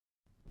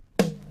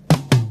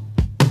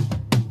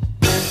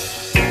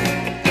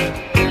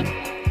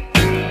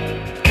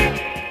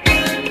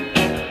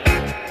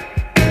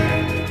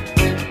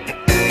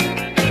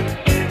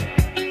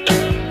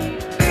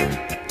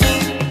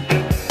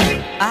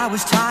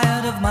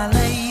tired of my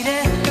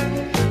lady.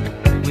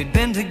 We've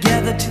been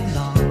together too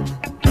long.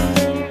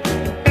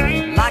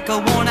 Like a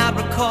worn-out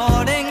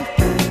recording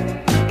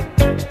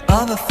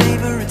of a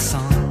favorite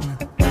song.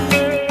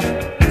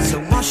 So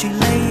while she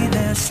lay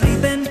there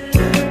sleeping.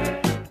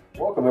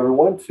 Welcome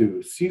everyone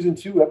to Season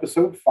 2,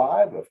 Episode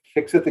 5 of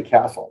Kicks at the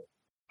Castle,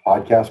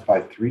 podcast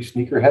by three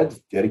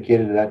sneakerheads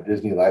dedicated to that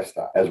Disney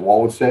lifestyle. As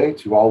Walt would say,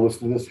 to all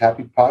listening to this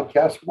happy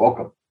podcast,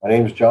 welcome. My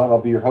name is John.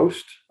 I'll be your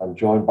host. I'm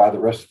joined by the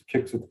rest of the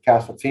Kicks at the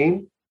Castle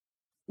team.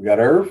 We got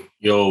Irv.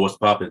 Yo, what's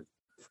poppin'?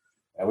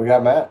 And we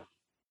got Matt.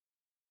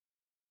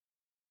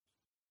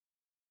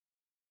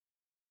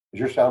 Is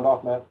your sound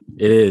off, Matt?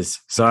 It is.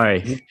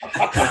 Sorry.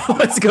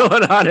 What's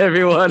going on,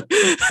 everyone?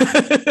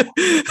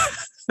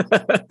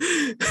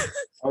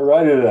 All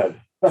righty then.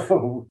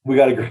 We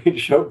got a great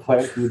show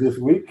planned for you this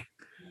week.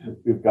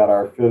 We've got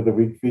our Fit of the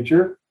Week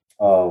feature.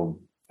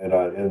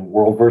 In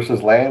World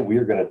versus Land, we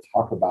are going to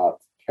talk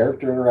about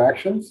character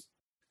interactions.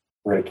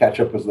 We're going to catch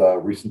up with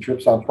recent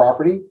trips on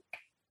property.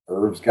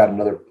 Irv's got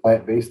another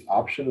plant-based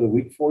option of the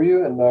week for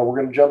you, and we're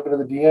going to jump into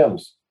the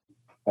DMs.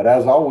 But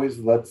as always,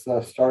 let's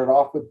start it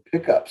off with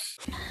pickups.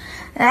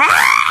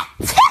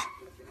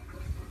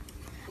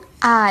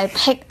 I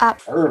pick up.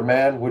 Irv,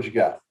 man, what you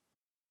got?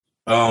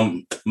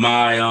 My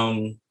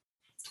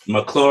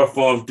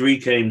chloroform 3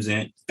 came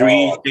in.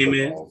 So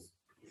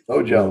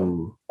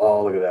jealous.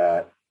 Oh, look at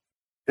that.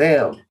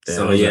 Damn.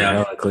 So yeah,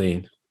 hella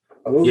clean.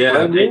 Are those Yeah,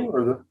 brand new,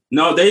 or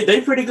no,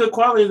 they pretty good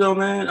quality though,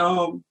 man.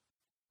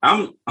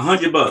 I'm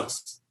 $100.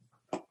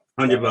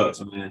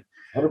 $100, man.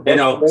 $100 You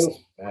know, for those?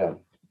 Man.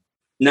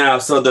 Now,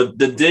 so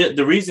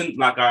the reason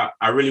like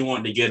I really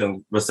wanted to get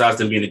them, besides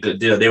them being a good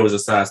deal, there was a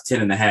size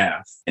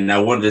 10.5, and I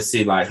wanted to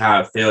see like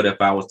how it felt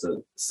if I was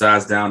to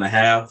size down a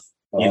half,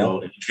 you know,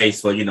 in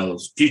case for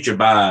future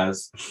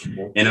buys.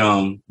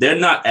 And they're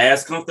not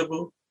as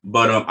comfortable,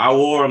 but I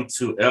wore them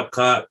to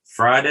Epcot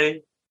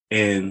Friday,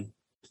 and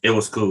it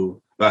was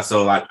cool.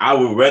 So I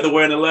would rather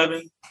wear an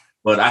 11,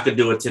 but I could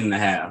do a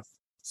 10.5.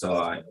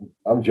 So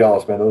I'm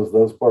jealous, man.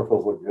 Those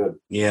portals look good.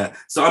 Yeah.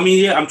 So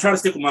I'm trying to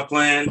stick with my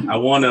plan. I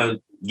want to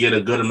get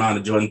a good amount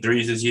of Jordan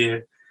 3s this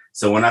year.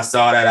 So when I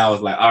saw that, I was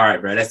like, all right,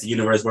 bro, that's the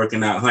universe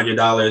working out.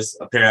 $100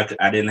 a pair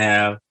I didn't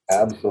have.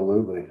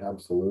 Absolutely.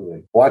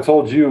 Well, I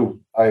told you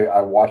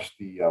I watched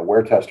the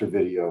wear tester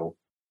video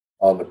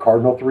on the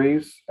Cardinal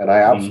 3s, and I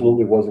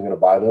absolutely wasn't going to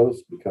buy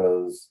those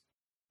because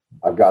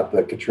I've got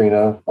the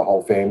Katrina, the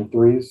Hall of Fame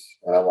 3s,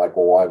 and I'm like,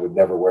 well, I would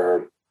never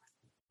wear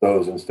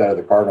those instead of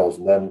the Cardinals.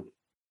 And then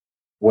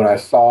when I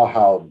saw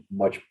how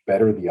much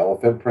better the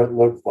elephant print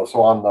looked,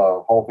 so on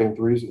the Hall of Fame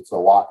 3s, it's a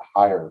lot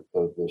higher.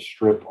 The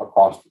strip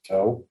across the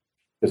toe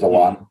is a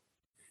lot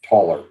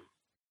taller.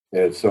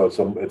 And so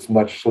it's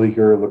much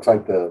sleeker. It looks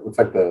like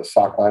the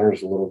sock liner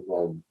is a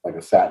little like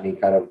a satiny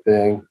kind of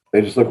thing.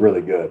 They just look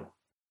really good.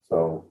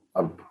 So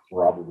I'm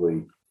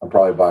probably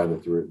buying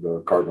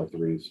the Cardinal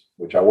 3s,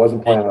 which I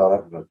wasn't planning on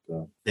it, but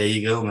there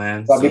you go,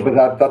 man. I mean,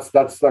 but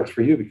that sucks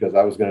for you because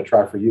I was going to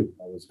try for you.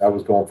 I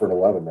was going for an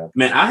 11, man.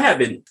 Man,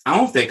 I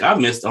don't think I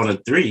missed on a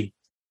 3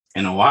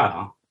 in a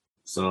while,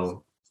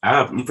 so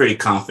I'm pretty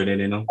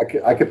confident in them.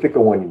 I could think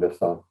of one you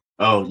missed on.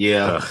 Oh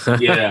yeah,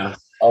 yeah.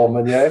 Oh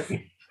man,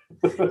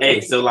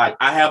 Hey, so I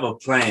have a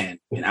plan,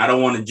 and I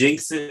don't want to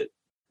jinx it.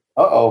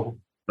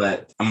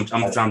 But I'm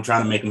trying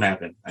to make them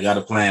happen. I got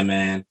a plan,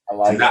 man. I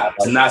like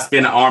to not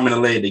spend an arm and a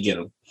leg to get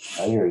them.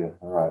 I hear you.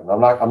 All right.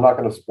 I'm not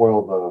going to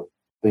spoil the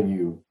thing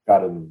you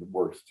got in the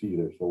works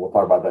either. So we'll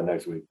talk about that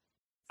next week.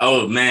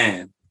 Oh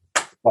man.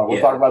 We'll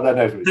talk about that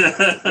next week.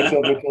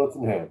 Until it's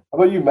in hand. How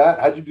about you, Matt?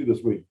 How'd you do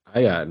this week?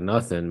 I got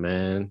nothing,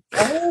 man.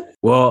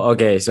 Well,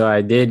 okay, so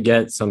I did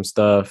get some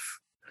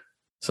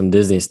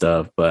Disney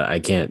stuff, but I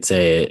can't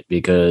say it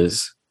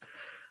because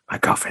my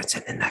girlfriend's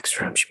in the next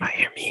room. She might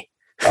hear me.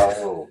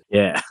 Oh.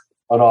 Yeah.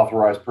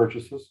 Unauthorized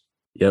purchases?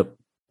 Yep.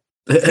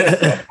 Well,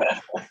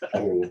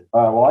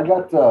 I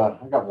got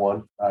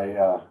one.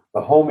 The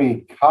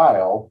homie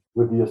Kyle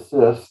with the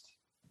assist.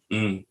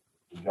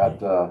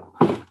 Got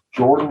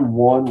Jordan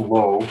 1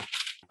 Low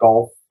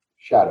Golf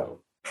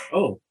Shadow.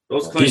 Oh,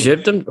 those clean. He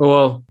shipped them?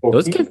 Well,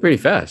 those came pretty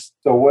fast.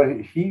 So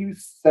what he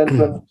sent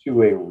them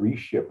to a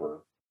reshipper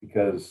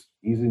because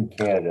he's in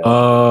Canada.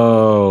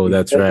 Oh,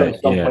 that's right.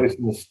 Someplace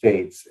in the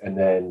States, and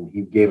then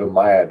he gave him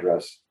my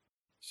address.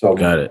 So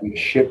he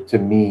shipped to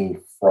me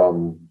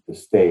from the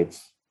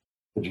States.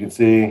 But you can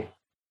see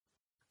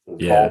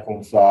golf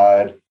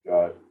inside,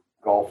 got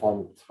golf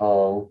on the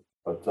tongue.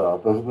 But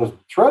the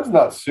tread's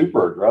not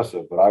super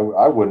aggressive, but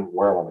I wouldn't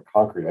wear them on the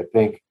concrete. I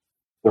think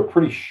they're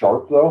pretty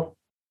sharp, though.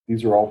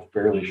 These are all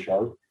fairly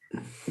sharp.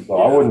 So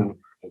I wouldn't,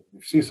 if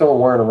you see someone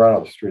wearing them around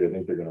on the street, I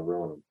think they're going to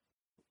ruin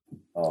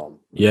them.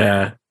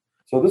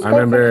 So this I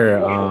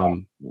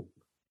remember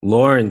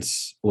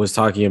Lawrence was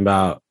talking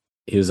about,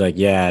 he was like,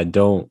 yeah,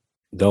 don't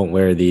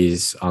wear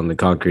these on the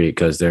concrete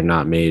because they're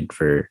not made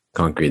for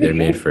concrete. They're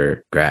made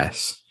for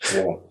grass.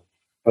 Yeah.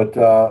 But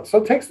so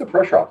it takes the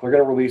pressure off. They're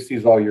going to release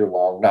these all year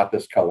long. Not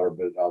this color,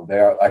 but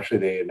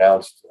they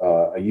announced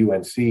a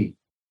UNC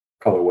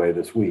colorway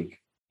this week.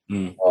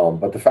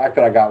 But the fact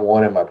that I got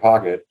one in my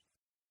pocket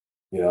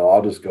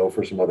I'll just go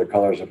for some other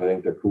colors if I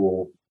think they're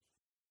cool.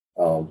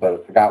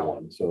 But I got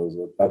one,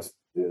 so that's at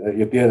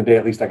the end of the day.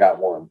 At least I got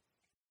one,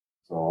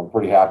 so I'm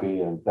pretty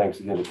happy. And thanks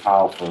again to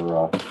Kyle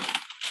for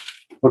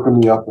hooking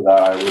me up for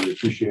that. I really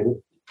appreciate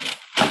it.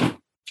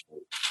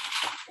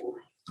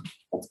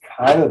 That's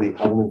kind of the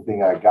only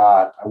thing I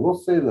got. I will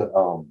say that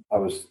I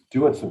was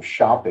doing some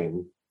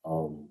shopping.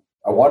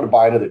 I wanted to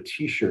buy another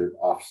T-shirt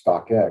off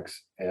StockX,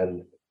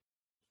 and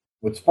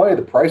what's funny,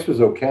 the price was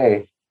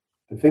okay.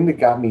 The thing that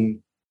got me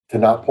to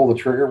not pull the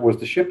trigger was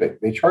the shipping.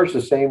 They charge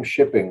the same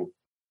shipping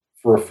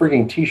for a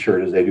freaking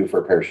T-shirt as they do for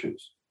a pair of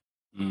shoes.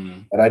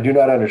 And I do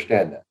not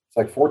understand that. It's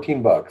like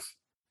 $14.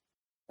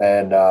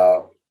 And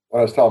what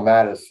I was telling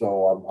Matt is,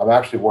 so I'm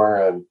actually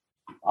wearing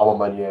A La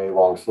Meunier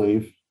long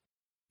sleeve.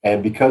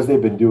 And because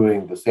they've been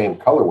doing the same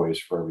colorways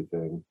for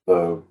everything,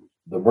 the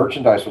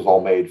merchandise was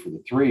all made for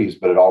the 3s,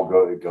 but it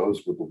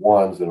goes with the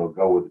 1s and it'll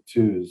go with the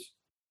 2s.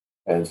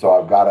 And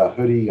so I've got a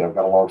hoodie and I've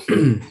got a long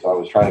sleeve. So I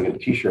was trying to get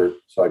a T-shirt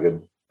so I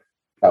could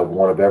have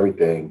one of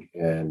everything.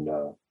 And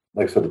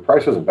like I said, the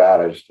price wasn't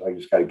bad. I just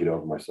got to get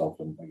over myself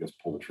and I guess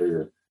pull the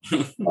trigger.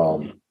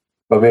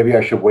 But maybe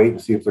I should wait and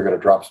see if they're going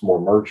to drop some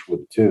more merch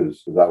with the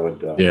 2s. So that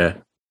would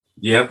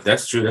yeah,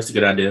 that's true. That's a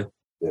good idea.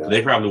 Yeah.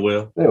 They probably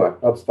will. Anyway,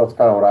 that's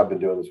kind of what I've been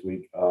doing this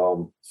week.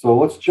 So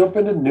let's jump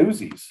into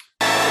Newsies.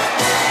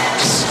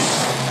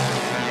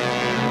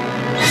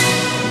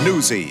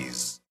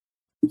 Newsies.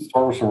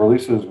 Start with some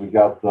releases. We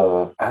got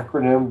the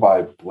acronym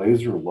by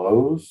Blazer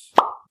Lowe's.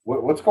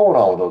 What's going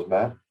on with those,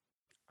 Matt?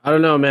 I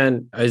don't know,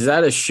 man. Is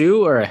that a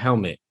shoe or a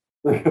helmet?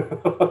 I'm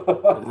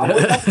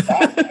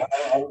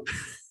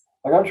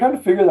trying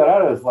to figure that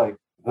out. It's like,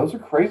 those are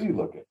crazy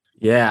looking.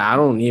 Yeah, I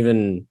don't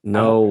even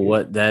know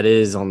what that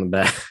is on the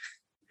back.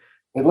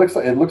 It looks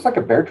like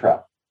a bear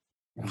trap.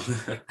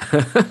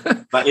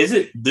 But is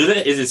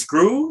it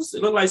screws?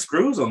 It look like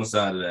screws on the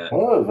side of that. It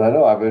does. I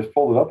know. I just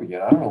pulled it up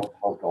again. I don't know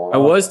what's going on. I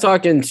was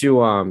talking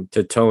to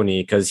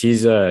Tony because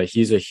he's a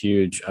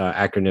huge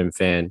acronym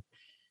fan,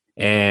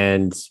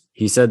 and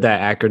he said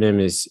that acronym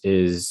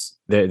is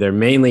they're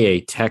mainly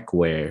a tech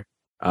wear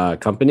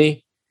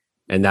company,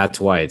 and that's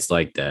why it's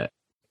like that.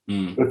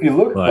 But if you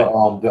look,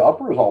 the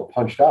upper is all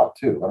punched out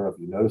too. I don't know if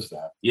you noticed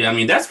that. Yeah, I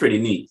mean that's pretty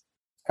neat. It's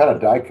kind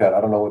of die cut.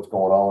 I don't know what's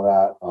going on with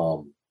that.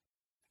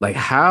 Like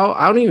how?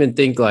 I don't even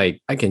think like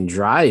I can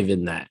drive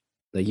in that.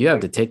 Like you have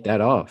to take that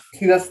off.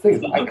 See, that's the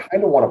thing. I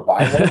kind of want to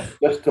buy them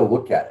just to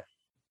look at it.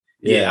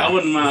 Yeah, I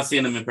wouldn't mind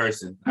seeing them in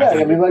person. Yeah,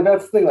 I mean, like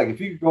that's the thing. Like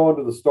if you could go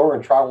into the store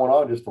and try one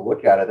on just to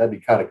look at it, that'd be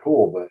kind of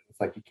cool. But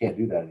it's like you can't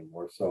do that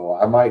anymore. So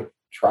I might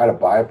try to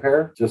buy a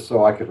pair just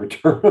so I could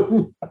return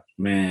them.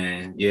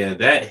 Man, yeah,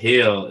 that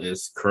heel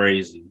is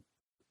crazy.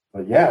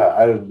 But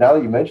yeah, now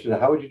that you mentioned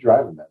it, how would you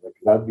drive in that?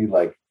 Because that'd be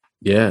like,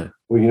 yeah.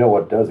 Well, you know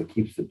what it does? It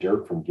keeps the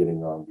dirt from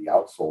getting on the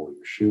outsole of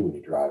your shoe when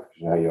you drive.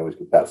 Because now you always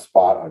get that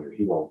spot on your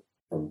heel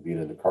from being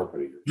in the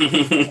carpet.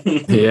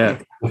 Yeah.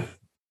 You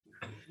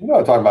know what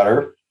I'm talking about,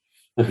 Irv.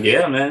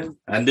 Yeah, man,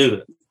 I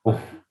do.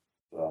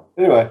 So,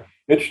 anyway,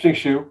 interesting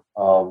shoe.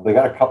 They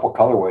got a couple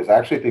colorways. I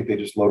actually think they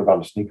just loaded on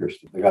the sneakers.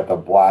 They got the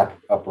black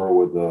upper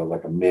with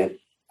like a mint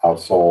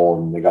outsole,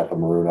 and they got the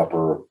maroon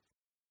upper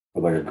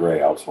with like a gray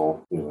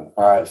outsole. Anyway.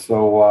 All right,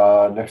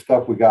 so next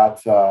up we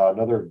got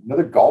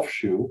another golf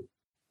shoe,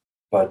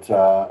 but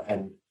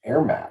an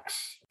Air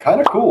Max.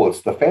 Kind of cool.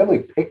 It's the Family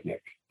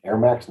Picnic Air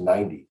Max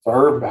 90. So,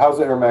 Irv, how's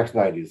the Air Max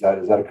 90? Is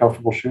that a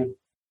comfortable shoe?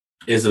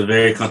 It's a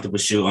very comfortable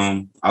shoe.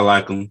 I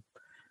like them.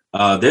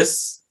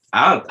 This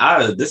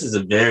is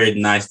a very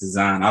nice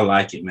design. I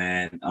like it,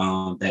 man.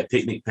 That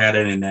picnic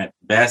pattern and that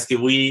basket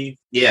weave.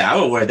 Yeah, I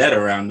would wear that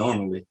around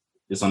normally,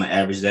 just on an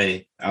average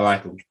day. I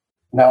like them.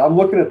 Now I'm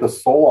looking at the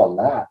sole on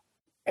that,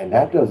 and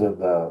that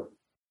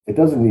it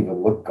doesn't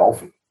even look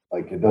golfy.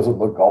 Like it doesn't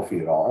look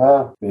golfy at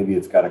all. Maybe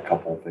it's got a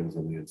couple of things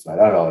on the inside.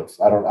 I don't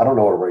know. I don't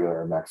know what a regular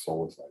Air Max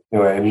sole looks like.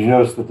 Anyway, and you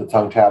notice that the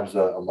tongue tab's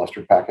a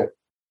mustard packet.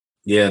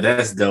 Yeah,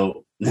 that's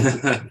dope.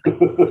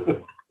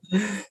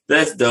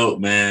 That's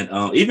dope, man.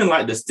 Even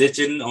like the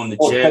stitching on the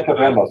check. Ketchup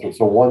and mustard.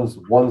 So one's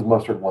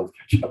mustard, one's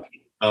ketchup.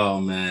 Oh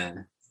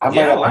man, I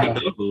like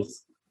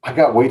those. I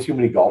got way too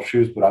many golf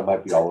shoes, but I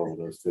might be all over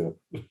those too.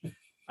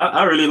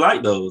 I really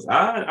like those.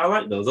 I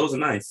like those. Those are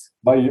nice.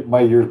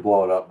 My ears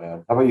blowing up,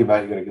 man. How about you,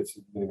 Matt? You gonna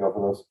go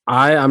for those?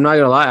 I'm not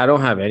gonna lie. I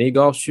don't have any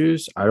golf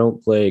shoes. I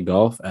don't play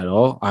golf at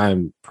all.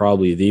 I'm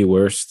probably the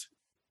worst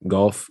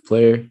golf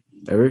player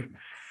ever.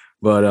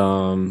 But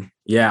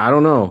yeah, I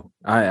don't know.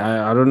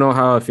 I don't know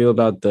how I feel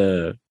about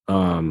the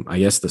I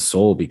guess the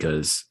sole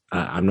because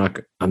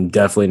I'm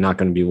definitely not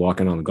going to be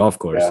walking on the golf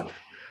course. Yeah.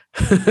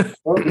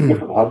 Well, it's good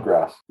for the hub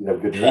grass. You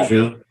have good track.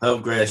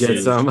 Hub grass get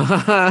shoes. some.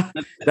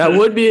 that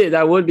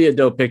would be a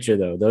dope picture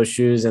though. Those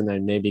shoes and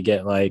then maybe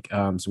get like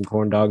some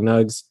corn dog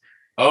nugs.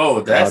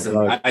 Oh, that's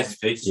a nice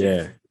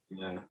picture.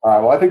 Yeah. All right.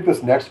 Well, I think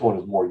this next one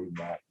is more you,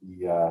 Matt.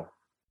 The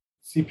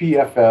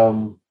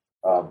CPFM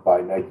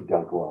by Nike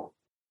Dunk Low.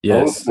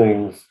 Yes. Those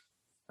things.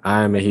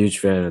 I'm a huge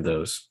fan of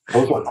those.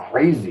 Those are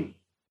crazy.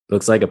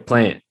 Looks like a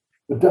plant.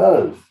 It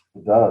does.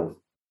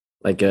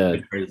 Like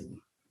a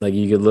Like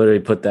you could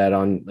literally put that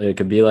on. It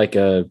could be like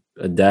a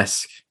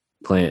desk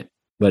plant,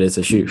 but it's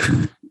a shoe.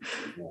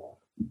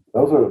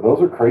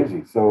 Those are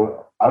crazy.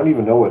 So I don't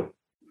even know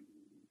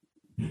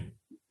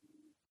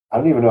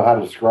how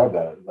to describe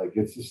that. Like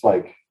it's just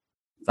like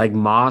like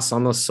moss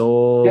on the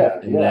sole. Yeah,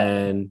 and yeah.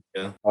 then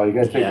oh, you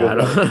gotta take yeah, I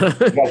those. You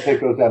don't- gotta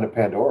take those down to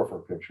Pandora for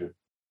a picture.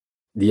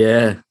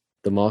 yeah,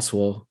 the moss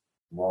wool.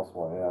 Moss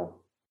one, yeah.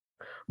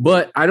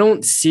 But I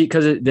don't see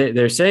because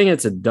they're saying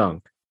it's a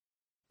dunk,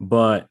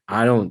 but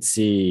I don't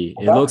see.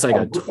 It Well, looks like a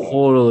that's what I'm looking at.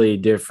 totally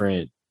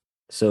different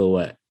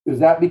silhouette. Is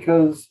that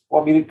because?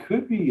 Well, I mean, it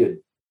could be a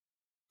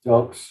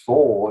dunk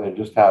sole and it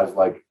just has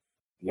like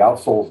the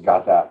outsole's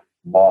got that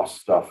moss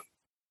stuff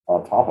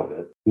on top of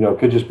it. You know, it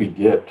could just be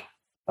dipped.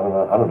 I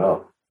don't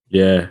know.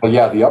 Yeah, But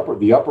yeah, the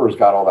upper's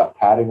got all that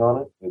padding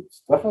on it.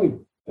 It's definitely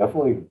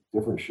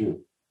different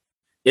shoe.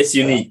 It's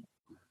unique.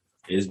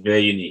 It's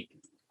very unique.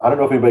 I don't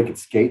know if anybody could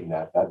skate in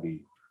that. That'd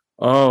be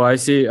Oh, I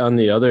see on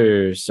the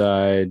other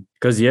side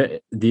because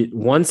the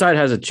one side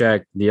has a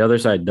check, the other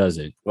side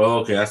doesn't. Oh,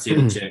 okay. I see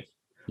the check.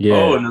 Yeah,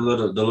 Oh, and the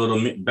little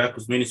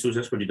backwards mini swoosh.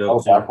 That's pretty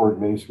dope. too. backward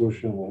mini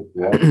swoosh.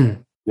 Yeah,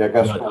 yeah. I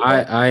guess. but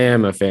I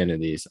am a fan of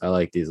these. I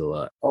like these a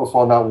lot. Oh, so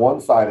on that one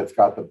side, it's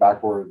got the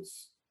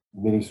backwards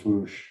mini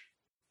swoosh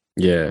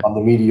Yeah, on the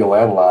medial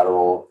and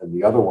lateral, and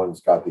the other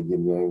one's got the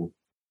yin yang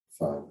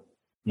sign.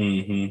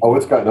 Mm-hmm. Oh,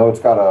 it's got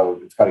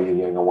a yin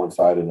yang on one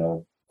side, and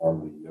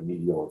on the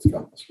medial, it's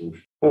got the swoosh.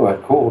 Anyway,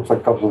 cool. Looks like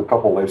it comes with a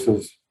couple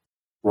laces,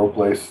 rope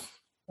lace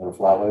and a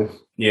flat lace.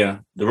 Yeah,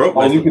 the rope. Oh,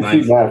 lace you is can see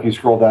nice. that if you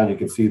scroll down, you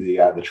can see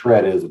the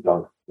tread is a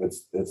dunk.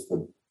 It's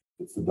the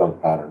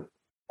dunk pattern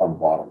on the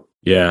bottom.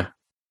 yeah.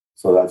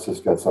 So that's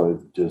just got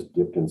something just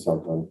dipped in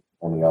something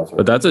on the outside.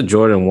 But that's a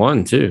Jordan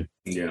 1 too.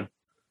 Yeah.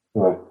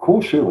 Anyway,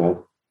 cool shoe, man.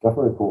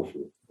 Definitely a cool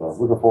shoe. So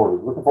looking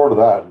forward to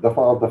that.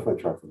 I'll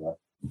definitely try for that.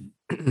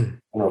 I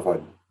don't know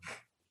if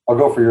I'll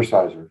go for your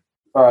sizer.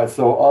 All right,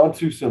 so on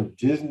to some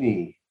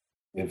Disney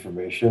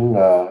information.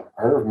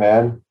 Herb,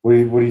 man, what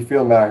do you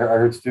feel, man? I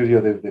heard Studio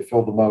they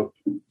filled the moat.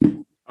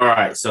 All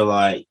right. So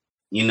like,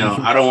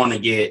 I don't want to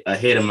get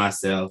ahead of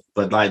myself,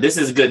 but like this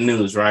is good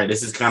news, right?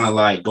 This is kind of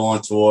like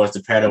going towards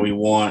the pair that we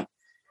want.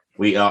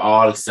 We are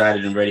all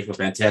excited and ready for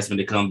Fantasmic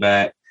to come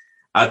back.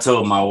 I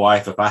told my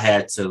wife if I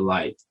had to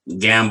like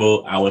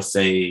gamble, I would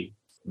say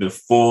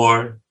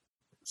before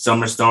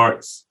summer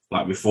starts,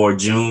 like before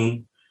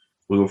June,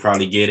 we will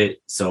probably get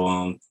it.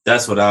 So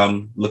that's what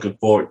I'm looking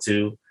forward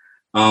to.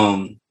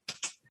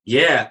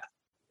 Yeah,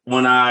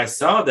 when I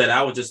saw that,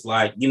 I was just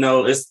like,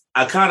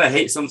 I kind of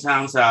hate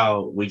sometimes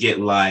how we get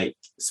like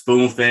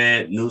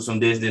spoon-fed news from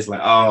Disney. It's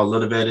like, oh, a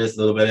little bit of this, a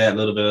little bit of that, a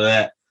little bit of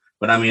that.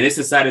 But I mean, it's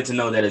exciting to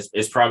know that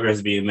it's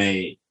progress being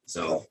made.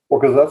 So, Well,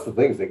 because that's the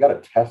thing is they got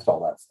to test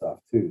all that stuff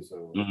too.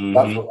 So Mhm.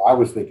 that's what I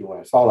was thinking when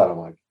I saw that. I'm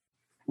like,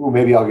 ooh,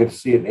 maybe I'll get to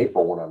see it in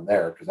April when I'm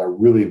there because I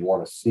really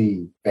want to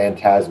see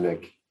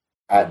Fantasmic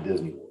at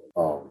Disney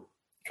World.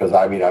 Because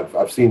I mean,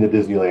 I've seen the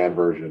Disneyland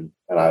version,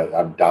 and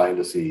I'm dying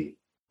to see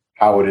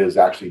how it is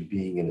actually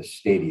being in a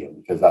stadium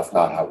because that's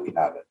not how we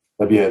have it.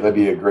 That'd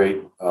be a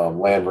great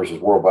land versus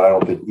world, but I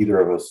don't think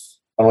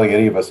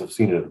any of us have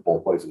seen it at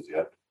both places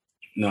yet.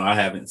 no, I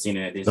haven't seen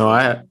it at this. No,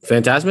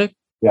 Fantasmic?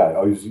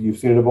 Yeah, you've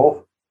seen it at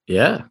both.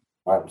 Yeah.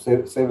 All right, save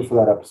it for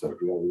that episode.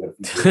 We got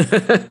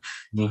a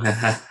few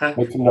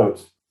make some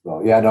notes.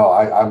 So yeah, no,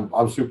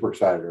 I'm super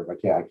excited. Herb. I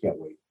can't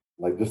wait.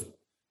 Like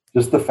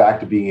just the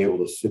fact of being able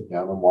to sit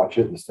down and watch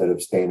it instead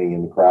of standing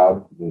in the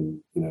crowd.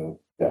 And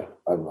yeah,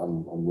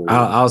 I'm really.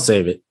 I'll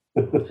save it.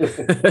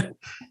 that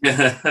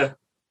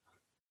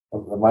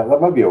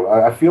might be.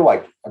 I feel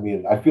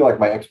like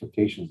my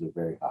expectations are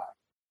very high.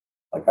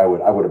 Like I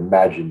would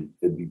imagine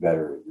it'd be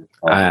better.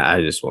 I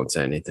just won't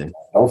say anything.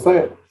 Don't say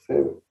it.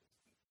 Save it.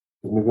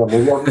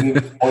 Maybe I'll be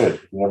disappointed.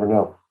 You never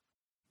know.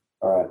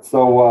 All right.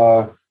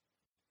 So,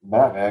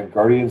 Matt, man,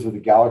 Guardians of the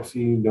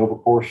Galaxy Nova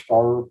Corps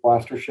Star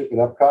Blaster ship at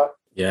Epcot.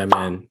 Yeah,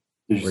 man.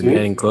 Did you We're see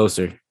getting it?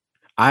 closer.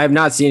 I have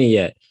not seen it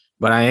yet,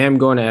 but I am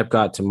going to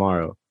Epcot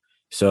tomorrow.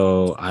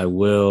 So I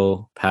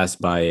will pass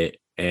by it.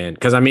 And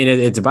because I mean,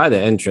 it's by the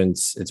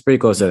entrance. It's pretty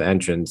close to the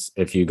entrance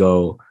if you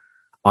go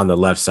on the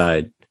left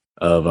side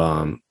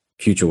of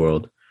Future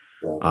World.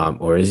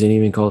 Or is it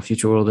even called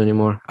Future World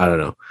anymore? I don't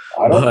know.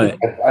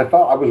 I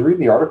thought I was reading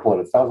the article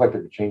and it sounds like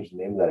they're going to change the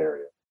name of that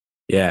area.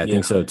 Yeah, I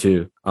think so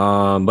too.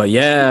 But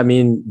yeah, I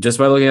mean, just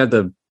by looking at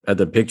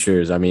the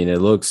pictures, I mean, it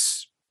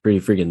looks pretty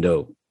freaking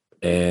dope.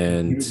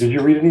 And Did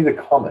you read any of the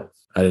comments?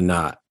 I did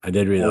not. I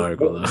did read the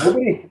article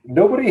though.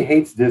 Nobody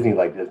hates Disney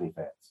like Disney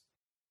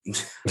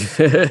fans.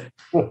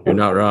 You're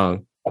not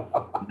wrong.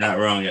 Not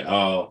wrong at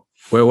all.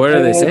 Wait, what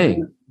are they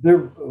saying? They're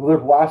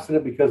blasting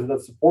it because of the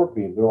support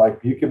beam. They're like,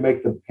 you can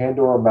make the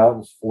Pandora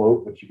Mountains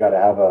float, but you got to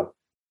have a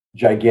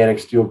gigantic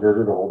steel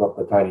girder to hold up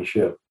the tiny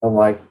ship. I'm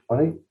like,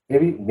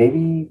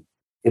 maybe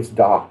it's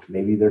docked.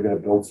 Maybe they're going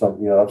to build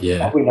something. That's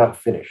probably not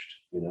finished.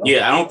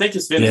 Yeah, I don't think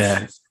it's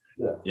finished.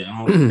 Yeah.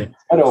 I don't think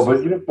I know,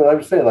 but I'm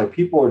just saying, like,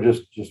 people are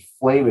just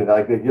flaming.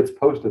 Like, it gets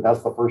posted.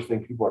 That's the first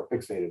thing people are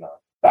fixated on.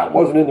 That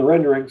wasn't in the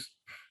renderings.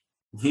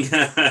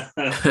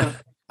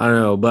 I don't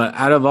know, but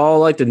out of all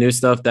like the new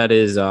stuff that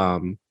is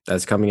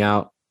that's coming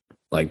out,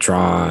 like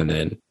Tron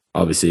and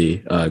obviously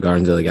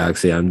Guardians of the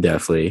Galaxy, I'm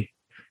definitely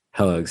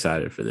hella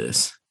excited for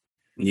this.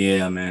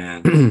 Yeah,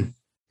 man.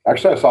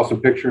 Actually, I saw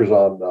some pictures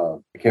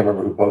on, I can't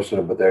remember who posted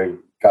them, but they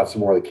got some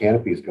more of the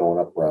canopies going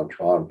up around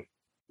Tron.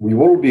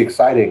 What would be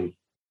exciting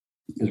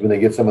is when they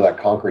get some of that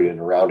concrete in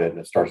around it and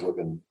it starts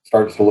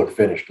to look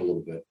finished a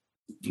little bit.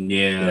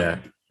 Yeah.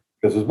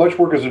 Because as much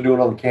work as they're doing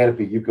on the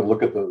canopy, you can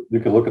look at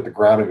the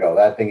ground and go,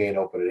 that thing ain't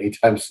opening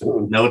anytime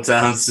soon. No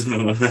time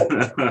soon.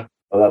 Well,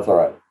 that's all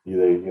right.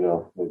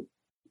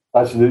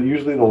 That's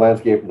usually the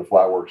landscape and the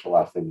flat work's the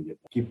last thing you get.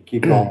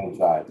 Keep going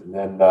inside. And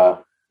then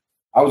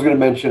I was going to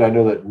mention, I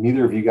know that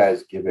neither of you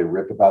guys give a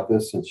rip about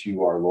this since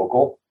you are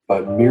local,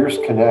 but Mears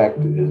Connect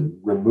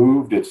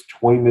removed its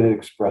 20-minute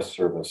express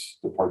service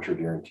departure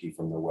guarantee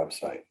from their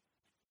website.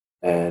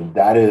 And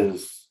that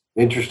is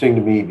interesting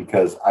to me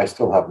because I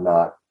still have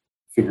not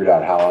figured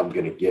out how I'm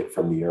going to get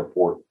from the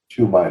airport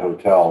to my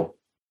hotel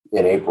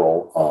in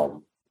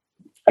April.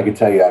 I can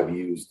tell you I've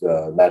used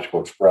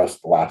Magical Express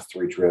the last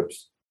 3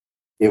 trips.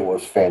 It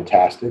was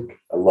fantastic.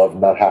 I love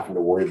not having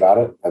to worry about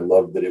it. I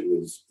love that it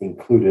was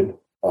included.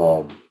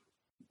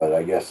 But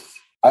I guess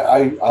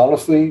I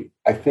honestly,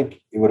 I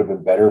think it would have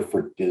been better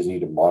for Disney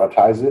to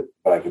monetize it,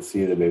 but I could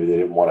see that maybe they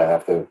didn't want to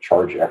have to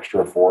charge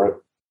extra for it.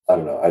 I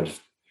don't know.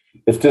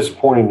 It's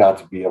disappointing not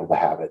to be able to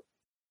have it.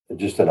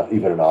 Just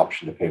even an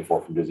option to pay for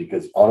it from Disney.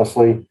 Because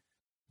honestly,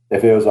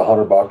 if it was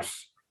 $100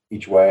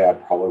 each way, I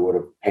probably would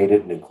have paid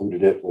it and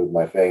included it with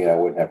my thing, and I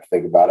wouldn't have to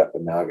think about it.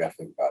 But now I got to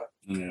think about it.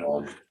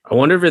 Yeah. I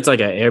wonder if it's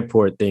like an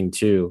airport thing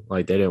too.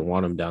 Like they didn't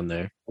want them down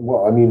there.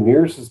 Well, I mean,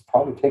 Mears is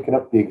probably taking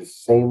up the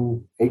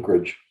same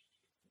acreage.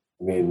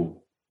 I mean,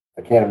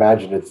 I can't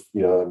imagine it's, I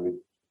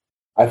mean,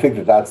 I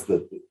think that's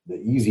the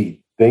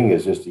easy thing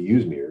is just to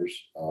use Mears.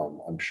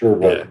 I'm sure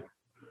that, Yeah.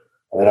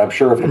 and I'm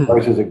sure if the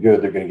price isn't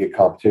good, they're going to get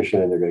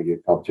competition and they're going to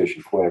get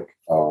competition quick.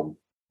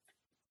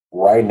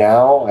 Right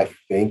now, I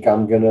think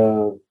I'm going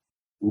to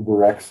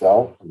Uber XL.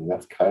 I mean,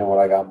 that's kind of what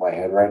I got in my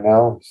head right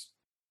now.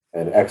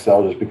 And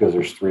XL just because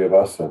there's 3 of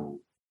us and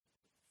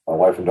my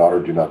wife and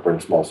daughter do not bring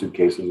small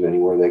suitcases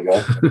anywhere they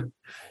go.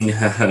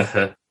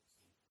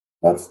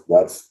 That's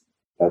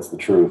the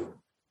truth.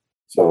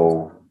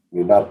 So, I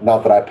mean, not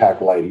that I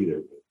pack light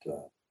either,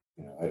 but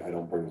I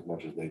don't bring as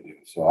much as they do.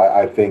 So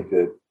I think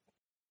that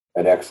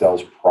an XL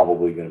is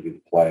probably going to be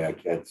the play.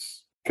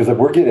 It's because if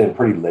we're getting in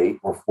pretty late,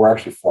 we're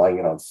actually flying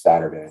in on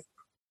Saturday,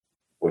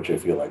 which I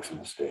feel like is a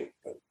mistake,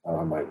 but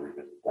I might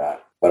revisit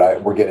that.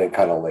 But we're getting in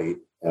kind of late,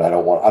 and I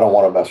don't want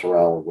to mess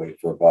around with waiting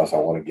for a bus. I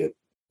want to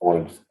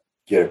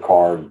get a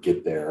car and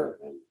get there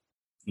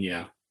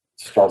and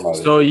start my.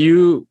 So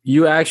you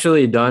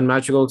actually done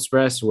Magical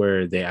Express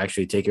where they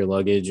actually take your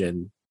luggage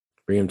and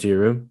bring them to your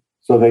room?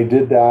 So they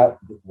did that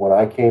when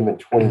I came in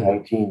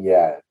 2019.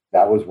 Yeah,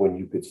 that was when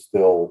you could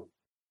still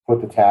put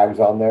the tags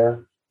on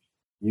there.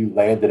 You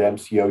land at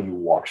MCO, you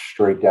walk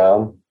straight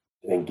down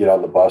and get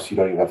on the bus. You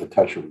don't even have to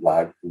touch your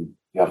bag. You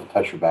have to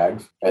touch your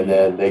bags. And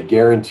then they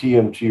guarantee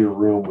them to your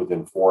room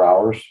within 4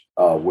 hours,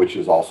 which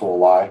is also a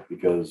lie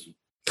because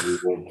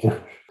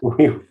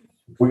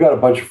we got a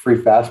bunch of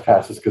free fast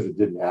passes because it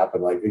didn't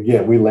happen. Like,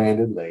 again, we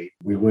landed late.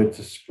 We went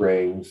to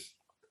Springs,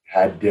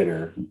 had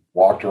dinner,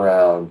 walked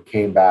around,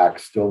 came back,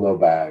 still no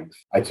bags.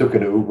 I took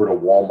an Uber to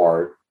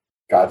Walmart,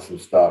 got some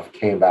stuff,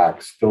 came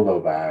back, still no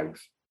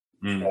bags.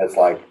 And it's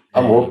like,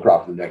 I'm rope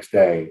dropping the next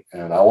day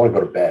and I want to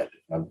go to bed.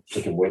 I'm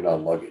freaking waiting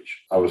on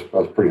luggage. I was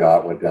pretty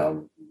hot, went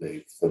down.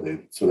 So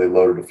they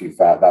loaded a few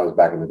that was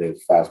back in the day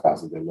with fast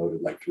passes. They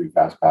loaded like 3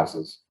 fast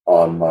passes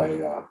on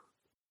my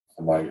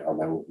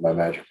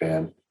Magic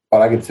Band.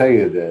 But I can tell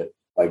you that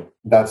like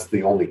that's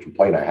the only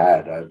complaint I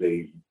had.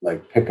 They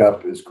like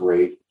pickup is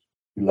great.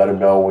 You let them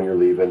know when you're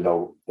leaving.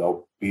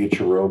 They'll be at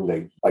your room.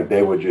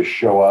 They would just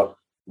show up,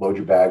 load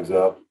your bags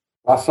up.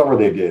 Last summer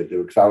they did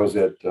because I was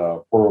at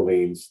Port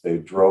Orleans. They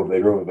drove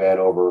a van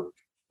over,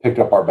 picked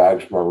up our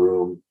bags from our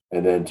room,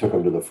 and then took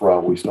them to the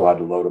front. We still had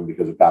to load them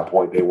because at that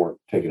point they weren't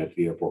taking it to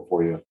the airport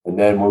for you. And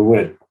then when we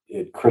went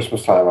at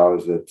Christmas time, I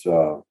was at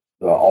the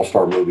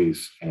All-Star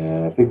Movies,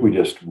 and I think we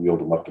just wheeled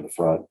them up to the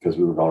front because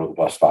we were going to the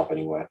bus stop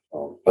anyway.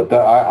 But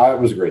it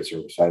was a great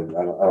service. I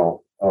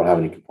don't have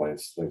any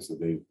complaints. Like so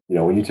they,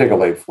 when you take a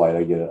late flight,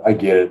 I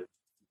get it.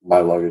 My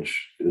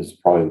luggage is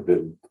probably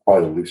the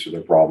least of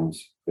their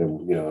problems,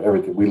 and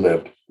everything we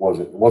lived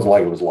wasn't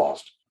like it was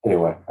lost.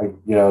 Anyway,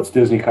 it's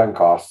Disney cutting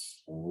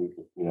costs. And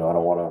I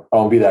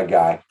don't be that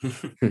guy.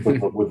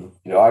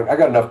 I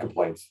got enough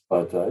complaints,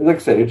 but like I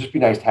said, it'd just be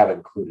nice to have it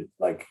included.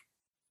 Like,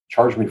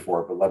 charge me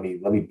for it, but let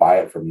me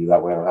buy it from you.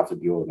 That way, I don't have to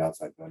deal with an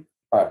outside vendor.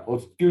 All right,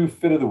 let's do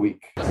fit of the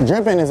week.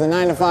 Dripping is a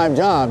 9-to-5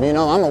 job. I'm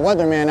a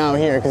weatherman out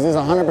here because it's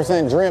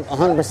 100% drip,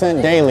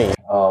 100% daily.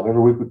 Every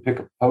week we pick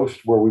a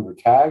post where we were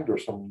tagged or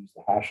someone used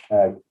the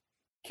hashtag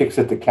Kicks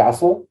at the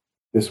Castle.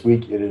 This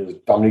week it is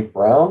Dominique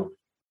Brown.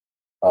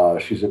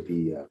 She's at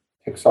the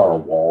Pixar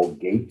Wall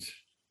Gate,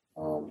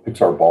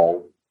 Pixar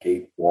Ball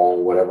Gate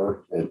Wall,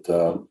 whatever, at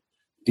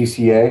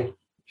DCA.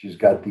 She's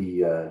got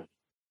the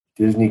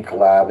Disney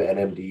collab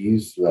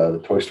NMDs,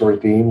 the Toy Story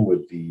theme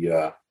with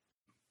the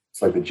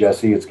it's like the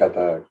Jessie. It's got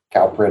the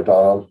cow print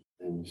on them,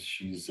 and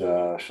she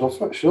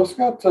also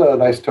got a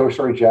nice Toy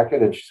Story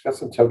jacket, and she's got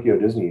some Tokyo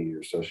Disney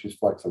ears, so she's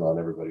flexing on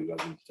everybody who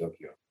goes into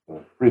Tokyo.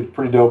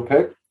 Pretty dope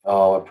pick.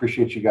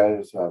 Appreciate you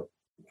guys.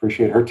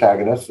 Appreciate her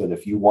tagging us, and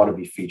if you want to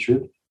be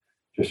featured,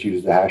 just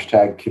use the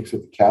hashtag Kicks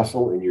at the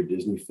Castle in your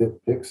Disney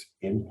Fit picks,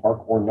 in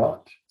park or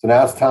not. So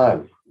now it's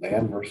time.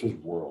 Land versus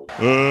World.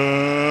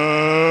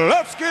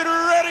 Let's get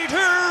ready to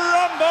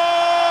rumble!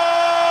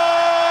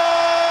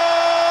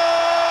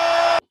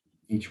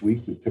 Each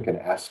week, we pick an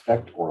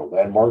aspect or a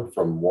landmark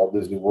from Walt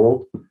Disney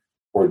World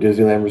or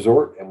Disneyland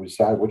Resort, and we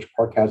decide which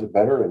park has it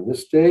better. And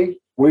this day,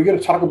 we're going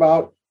to talk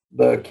about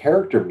the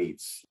character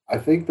meets. I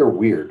think they're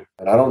weird,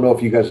 and I don't know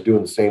if you guys are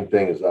doing the same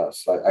thing as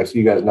us. I see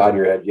you guys nodding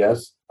your head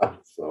yes.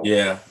 So.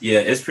 Yeah,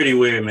 it's pretty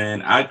weird,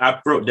 man. I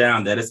broke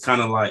down that it's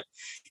kind of like,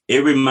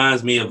 it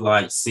reminds me of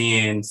like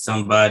seeing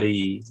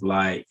somebody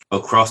like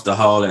across the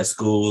hall at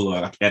school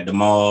or like at the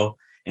mall,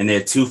 and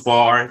they're too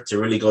far to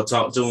really go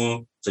talk to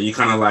them. So you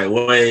kind of like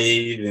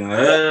wave,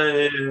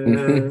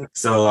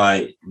 So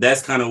like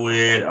that's kind of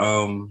weird.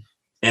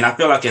 And I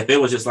feel like if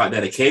it was just like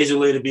that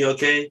occasionally, it'd be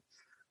okay.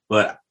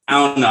 But I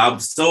don't know. I'm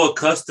so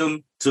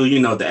accustomed to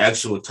the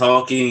actual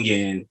talking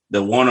and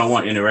the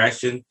one-on-one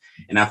interaction.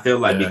 And I feel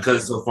like because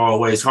it's so far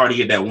away, it's hard to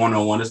get that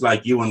one-on-one. It's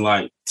like you and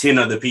like 10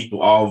 other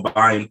people all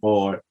vying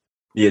for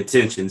the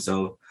attention.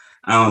 So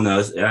I don't know.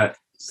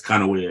 It's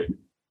kind of weird.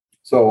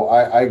 So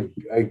I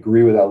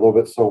agree with that a little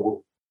bit.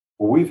 So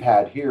what we've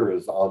had here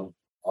is on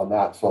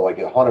that. So like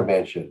at Haunted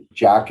Mansion,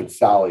 Jack and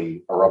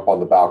Sally are up on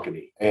the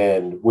balcony.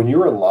 And when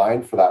you're in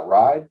line for that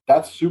ride,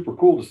 that's super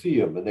cool to see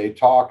them. And they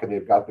talk and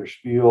they've got their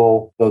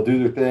spiel. They'll do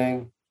their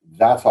thing.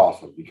 That's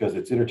awesome because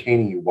it's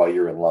entertaining you while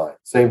you're in line.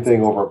 Same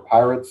thing over at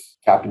Pirates.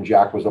 Captain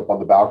Jack was up on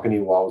the balcony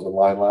while I was in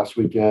line last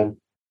weekend.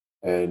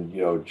 And,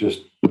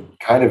 just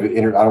kind of, I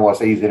don't want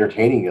to say he's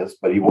entertaining us,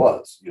 but he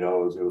was. It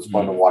was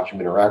fun to watch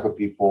him interact with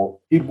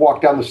people. He'd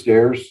walk down the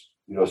stairs,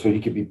 so he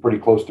could be pretty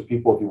close to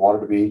people if he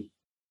wanted to be,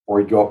 or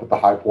he'd go up at the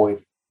high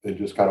point and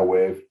just kind of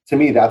wave. To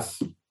me, that's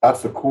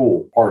the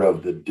cool part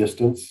of the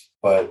distance.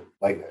 But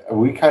like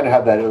we kind of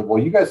have that.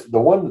 Well, you guys, the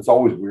one that's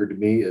always weird to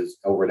me is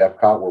over at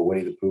Epcot where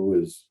Winnie the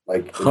Pooh is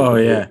like,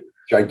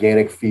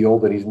 gigantic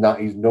field, and he's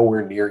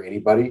nowhere near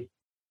anybody.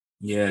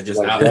 Yeah, just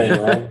like, out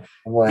there.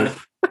 I'm like,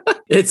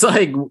 it's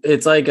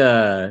like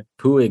a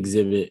Pooh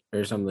exhibit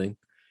or something.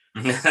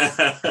 Pooh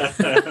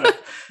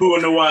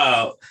in the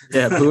Wild.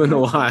 Yeah, Pooh in the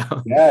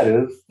Wild. Yeah,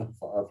 it is. That's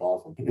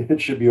awesome. It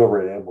should be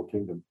over at Animal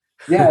Kingdom.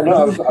 Yeah,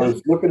 no, I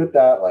was looking at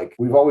that. Like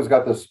we've always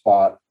got this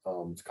spot.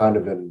 It's kind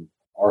of in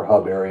our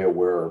hub area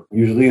where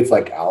usually it's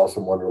like Alice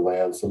in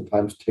Wonderland.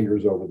 Sometimes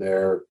Tigger's over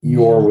there.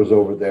 Eeyore was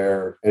over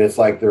there. And it's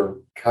like they're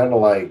kind of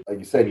like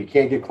you said, you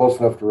can't get close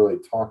enough to really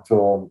talk to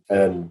them.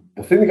 And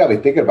the thing that got me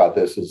thinking about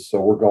this is,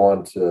 so we're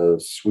going to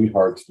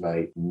Sweethearts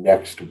Night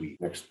next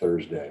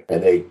Thursday.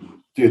 And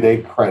they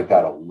cranked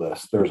out a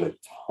list. There's a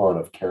ton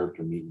of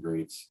character meet and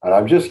greets. And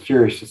I'm just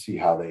curious to see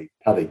how they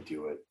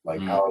do it. Like,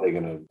 how are they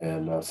going to,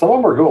 and some of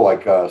them are cool.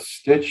 Like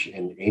Stitch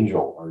and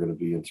Angel are going to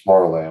be in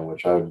Tomorrowland,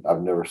 which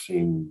I've never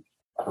seen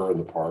her in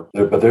the park.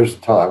 But there's a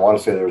ton. I want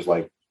to say there's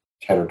like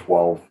 10 or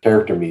 12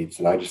 character meets.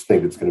 And I just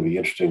think it's going to be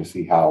interesting to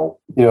see how,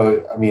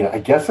 I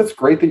guess it's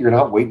great that you're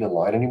not waiting in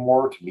line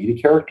anymore to meet a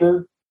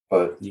character,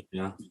 but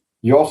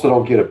you also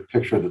don't get a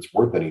picture that's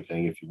worth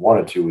anything if you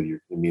wanted to with you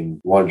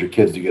wanted your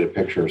kids to get a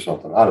picture or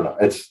something. I don't know.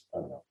 I don't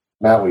know.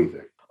 Matt, what do you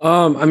think?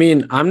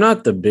 I'm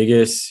not the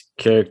biggest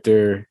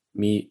character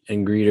meet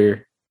and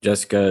greeter,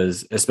 just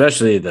because,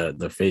 especially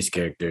the face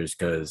characters,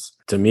 because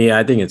to me,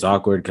 I think it's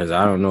awkward because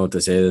I don't know what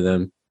to say to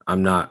them.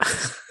 I'm not.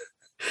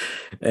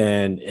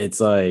 And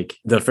it's like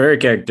the furry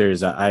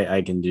characters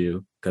I can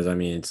do because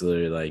it's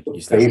literally like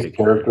you face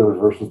characters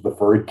versus the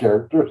furry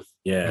characters.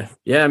 Yeah,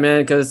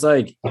 man, because it's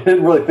like I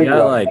didn't really think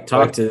about like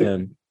talk to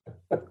them.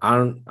 I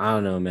don't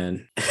know,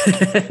 man.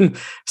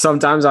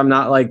 Sometimes I'm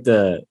not like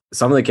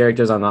some of the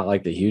characters I'm not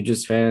like the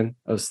hugest fan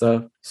of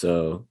stuff.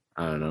 So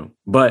I don't know.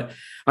 But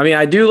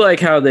I do like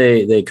how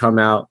they come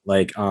out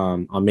like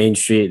on Main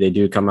Street. They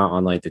do come out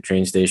on like the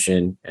train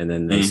station and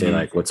then they say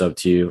like, what's up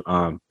to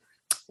you?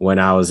 When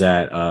I was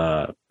at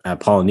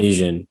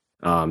Polynesian,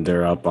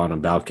 they're up on a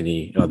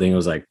balcony. I think it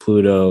was like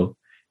Pluto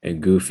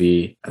and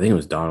Goofy. I think it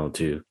was Donald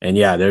too. And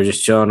yeah, they're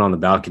just chilling on the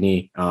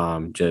balcony,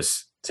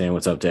 just saying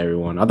what's up to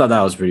everyone. I thought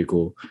that was pretty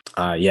cool.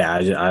 I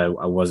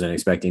wasn't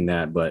expecting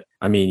that, but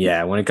when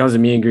it comes to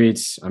meet and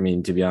greets,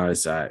 to be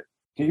honest,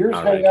 do yours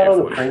hang out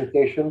on the train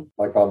station,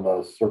 like on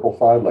the circle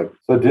side? Like,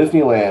 so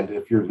Disneyland,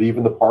 if you're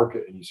leaving the park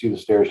and you see the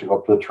stairs to go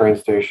up to the train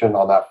station,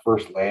 on that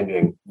first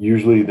landing,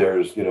 usually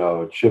there's,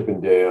 Chip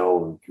and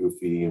Dale and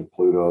Goofy and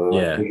Pluto.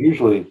 Yeah.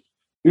 Like,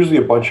 usually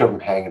a bunch of them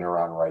hanging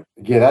around, right?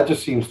 Again, that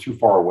just seems too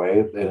far away,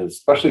 and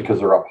especially because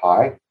they're up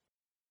high.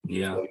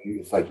 Yeah. So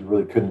it's like you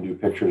really couldn't do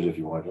pictures if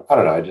you wanted to. I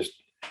don't know.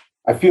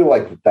 I feel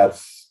like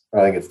that's I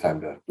think it's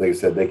time to, like I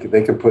said, they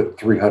could put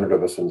 300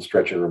 of us in the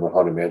stretching room at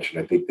Haunted Mansion.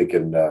 I think they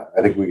can.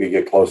 I think we could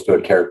get close to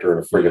a character in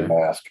a friggin'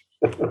 mask.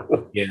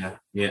 Yeah,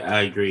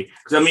 I agree.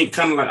 Because I mean,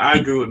 kind of like I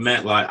agree with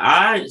Matt.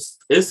 Like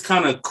it's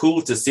kind of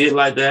cool to see it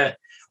like that.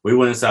 We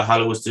went inside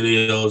Hollywood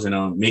Studios,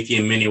 and Mickey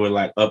and Minnie were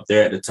like up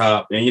there at the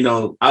top,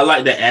 and I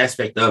like that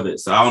aspect of it.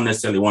 So I don't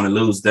necessarily want to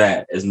lose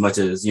that as much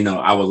as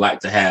I would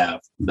like to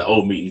have the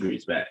old meet and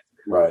greets back.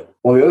 Right.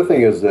 Well, the other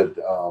thing is that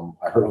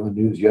I heard on the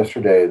news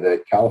yesterday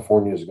that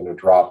California is going to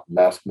drop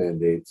mask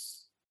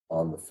mandates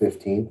on the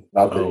 15th.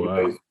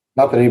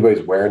 Not that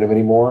anybody's wearing them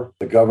anymore.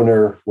 The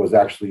governor was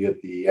actually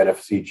at the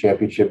NFC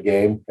Championship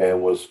game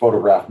and was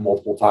photographed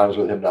multiple times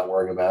with him not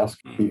wearing a mask,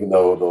 even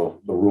though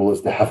the rule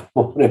is to have them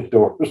on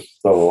indoors.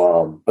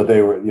 So, but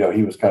they were,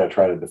 he was kind of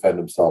trying to defend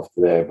himself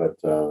today. But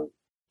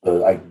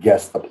I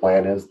guess the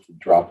plan is to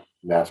drop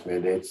mask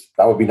mandates.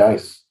 That would be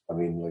nice. I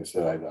mean, like I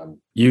said,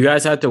 You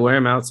guys have to wear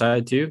them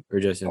outside too,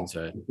 or just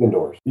inside?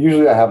 Indoors.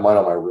 Usually I have mine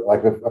on my wrist.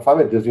 Like if I'm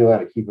at Disneyland,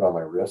 I keep it on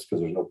my wrist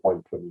because there's no point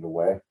in putting it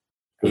away.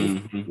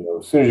 Because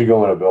as soon as you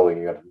go in a building,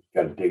 you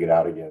got to dig it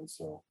out again.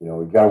 So,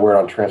 we've got to wear it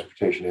on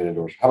transportation and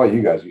indoors. How about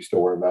you guys? You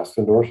still wear masks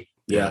indoors?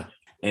 Yeah.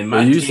 And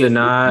they used to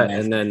not,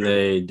 and then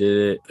they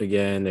did it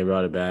again. They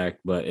brought it back.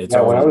 But it's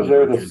when I was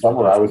there this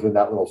summer, I was in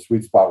that little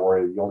sweet spot where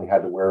you only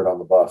had to wear it on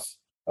the bus.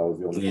 That was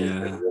the only thing you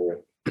had to wear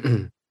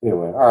it.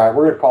 Anyway, all right,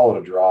 we're going to call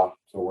it a draw.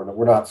 So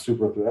we're not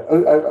super.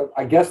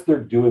 I guess they're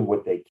doing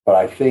what they, but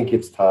I think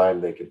it's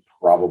time they could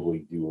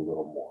probably do a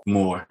little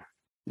more.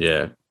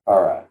 Yeah.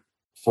 All right.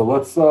 So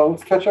let's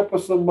catch up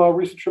with some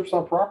recent trips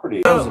on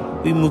property.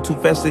 We move too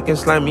fast, it can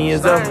slime me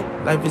as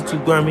ever. Life is too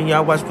grimy, I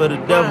watch for the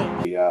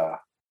devil. Yeah,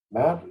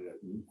 Matt,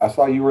 I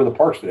saw you were in the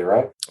parks today,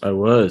 right? I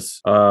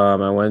was.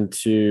 I went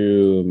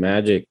to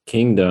Magic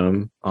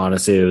Kingdom.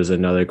 Honestly, it was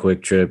another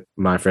quick trip.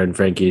 My friend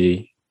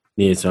Frankie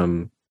needed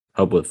some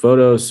help with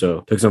photos,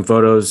 so took some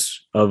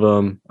photos of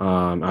them.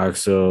 I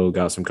also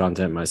got some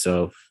content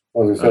myself. I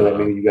was gonna say that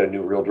maybe you got a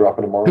new reel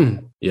dropping tomorrow.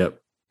 Yep.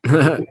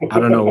 I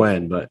don't know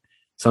when, but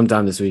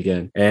sometime this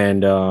weekend.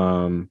 And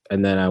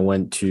then I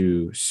went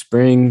to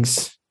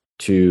Springs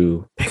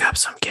to pick up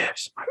some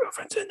gifts. My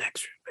girlfriend's in the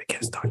next room. I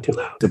can't talk too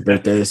loud. It's a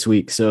birthday this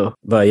week. So,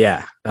 but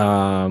yeah,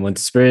 went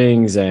to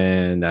Springs,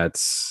 and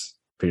that's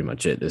pretty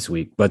much it this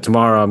week. But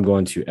tomorrow I'm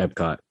going to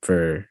Epcot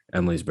for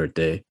Emily's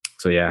birthday.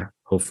 So yeah,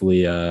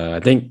 hopefully, I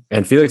think,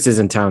 and Felix is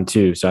in town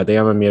too. So I think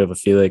I'm gonna meet up with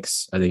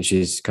Felix. I think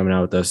she's coming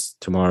out with us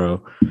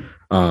tomorrow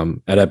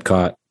at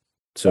Epcot.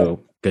 So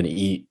gonna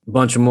eat a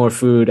bunch of more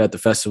food at the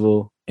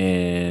festival.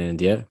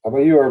 And yeah. How about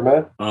you,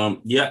 Matt?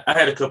 Yeah, I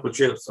had a couple of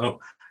trips.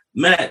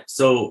 Matt,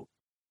 so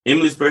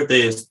Emily's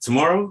birthday is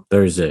tomorrow?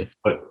 Thursday.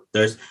 But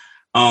there's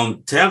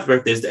Tab's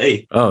birthday is the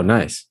 8th. Oh,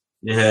 nice.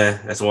 Yeah,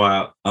 that's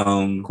wild.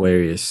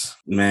 Aquarius.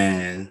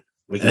 Man,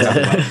 we can talk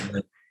about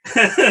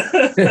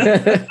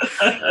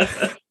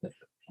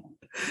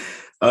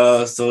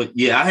that. So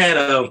yeah, I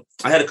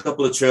had a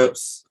couple of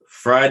trips.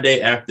 Friday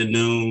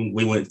afternoon,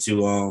 we went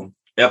to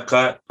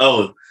Epcot.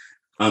 Oh,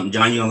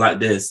 John, you don't like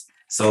this.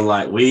 So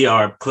like we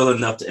are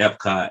pulling up to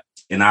Epcot,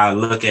 and I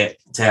look at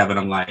Tab and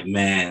I'm like,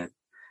 man,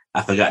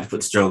 I forgot to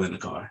put the stroller in the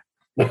car.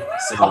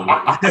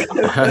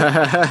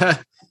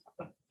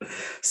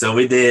 So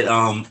we did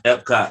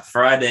Epcot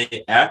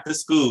Friday after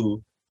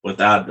school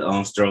without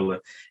the stroller,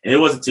 and it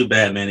wasn't too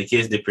bad, man. The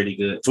kids did pretty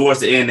good.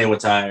 Towards the end, they were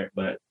tired,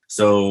 but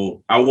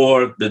so I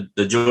wore the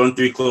Jordan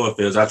 3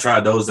 Cloverfields. I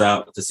tried those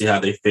out to see how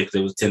they fit.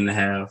 It was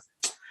 10.5.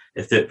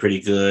 It fit pretty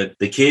good.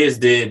 The kids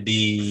did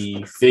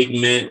the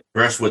Figment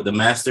brush with the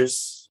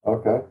Masters.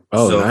 Okay.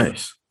 Oh,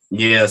 nice.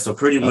 Yeah, so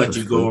pretty much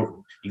you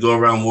go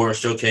around World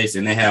Showcase,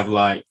 and they have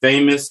like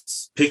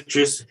famous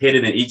pictures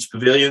hidden in each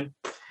pavilion.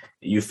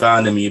 You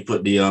find them and you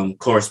put the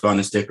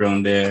corresponding sticker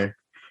on there.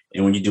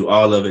 And when you do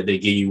all of it, they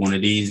give you one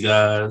of these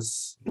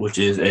guys, which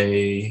is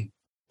a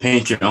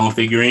paint your own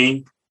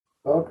figurine.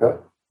 Okay.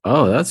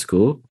 Oh, that's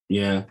cool.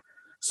 Yeah.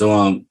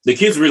 So the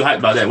kids were really hyped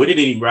about that. We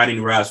didn't even ride any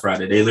rides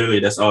Friday. They literally,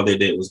 that's all they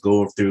did was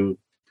go through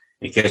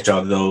and catch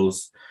all of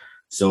those.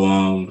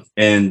 So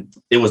and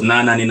it was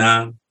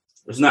 $9.99.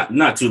 It's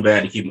not too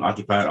bad to keep them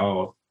occupied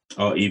all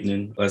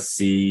evening. Let's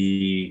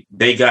see.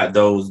 They got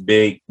those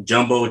big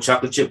jumbo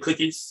chocolate chip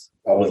cookies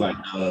with like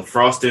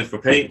frosting for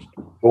paint.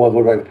 The ones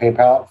look like the paint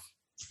palettes?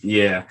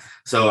 Yeah.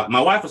 So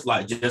my wife was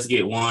like, just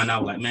get one. I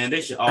was like, man,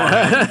 they should all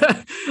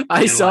have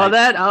I saw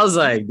that. I was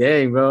like,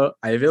 dang, bro.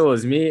 If it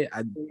was me,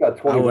 I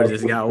would have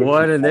just got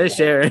one and they're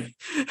sharing.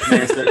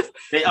 Man, so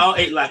they all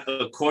ate like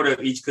a quarter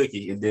of each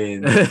cookie. And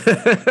then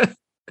of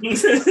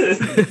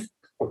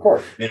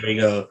course. There we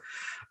go.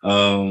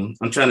 I'm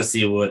trying to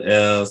see what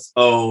else.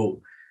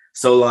 Oh,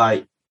 so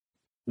like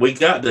we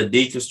got the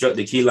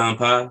deconstructed key lime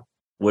pie,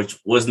 which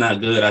was not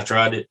good. I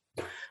tried it.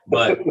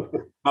 But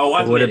my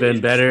wife would have been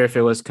better if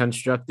it was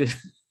constructed.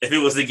 If it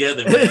was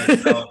together, man.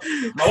 So,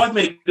 my wife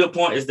made a good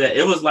point is that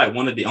it was like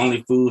one of the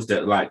only foods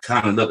that like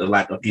kind of looked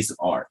like a piece of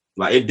art.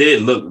 Like it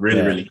did look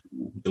really, really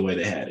cool the way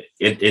they had it.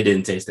 It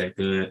didn't taste that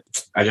good.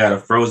 I got a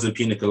frozen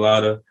pina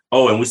colada.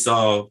 Oh, and we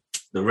saw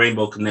the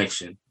Rainbow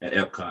Connection at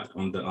Epcot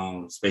on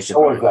the spaceship.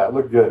 How was that?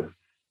 Looked good.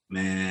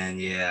 Man,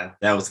 yeah,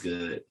 that was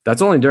good.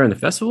 That's only during the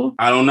festival?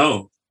 I don't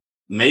know.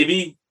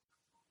 Maybe,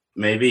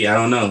 I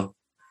don't know.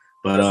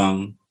 But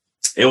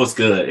it was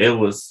good. It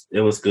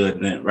was good.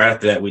 And then right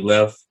after that we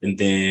left. And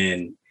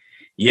then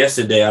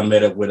yesterday I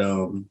met up with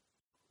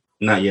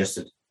not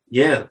yesterday.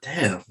 Yeah,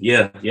 damn.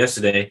 Yeah,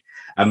 yesterday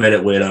I met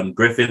up with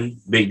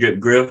Griffin, Big Drip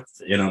Griff,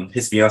 and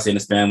his fiance and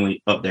his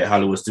family up there at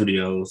Hollywood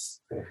Studios.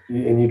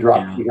 And you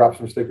dropped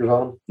some stickers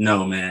on them?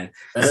 No, man.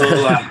 So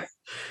like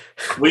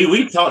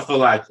we talked for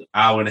like an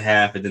hour and a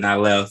half, and then I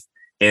left,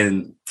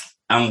 and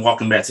I'm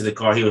walking back to the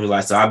car. He was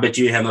like, "So I bet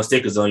you have no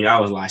stickers on you." I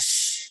was like,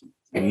 "Shh,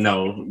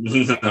 no,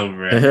 no,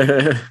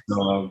 bro."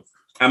 So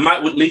I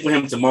might leave with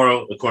him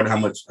tomorrow, according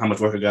to how much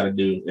work I got to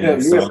do. Yeah,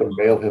 you have to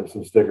mail him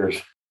some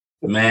stickers.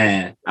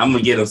 Man, I'm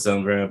gonna get him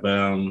some, bro.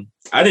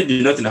 But I didn't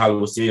do nothing to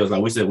Hollywood Studios.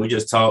 Like we said, we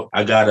just talked.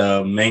 I got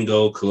a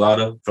mango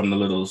colada from the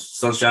little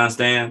sunshine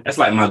stand. That's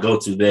like my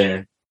go-to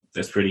there.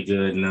 That's pretty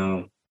good.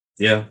 And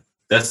yeah,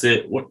 that's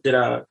it. What did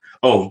I?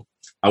 Oh,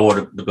 I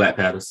wore the black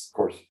paddles. Of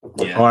course.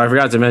 Yeah. Oh, I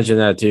forgot to mention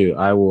that too.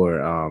 I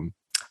wore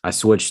I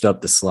switched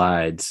up the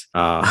slides.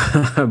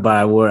 But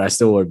I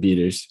still wore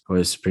beaters. I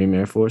was Supreme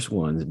Air Force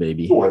Ones,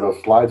 baby. You wore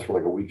those slides for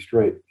like a week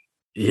straight.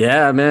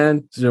 Yeah,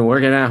 man. Just been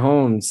working at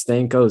home,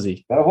 staying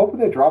cozy. And I'm hoping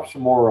they drop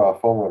some more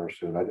foam runners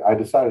soon. I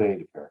decided I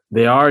need a pair.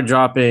 They are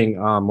dropping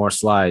more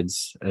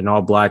slides, an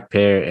all black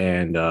pair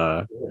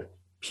and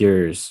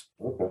Pures.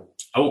 Okay.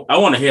 I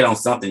want to hit on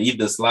something,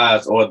 either the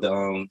slides or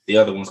the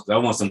other ones, because I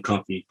want some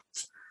comfy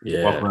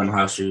walk around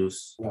house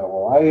shoes. Yeah,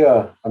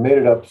 well, I made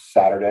it up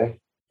Saturday.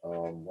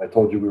 I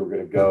told you we were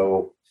going to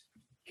go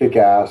kick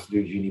ass,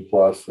 do Genie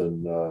Plus,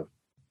 and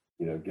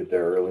get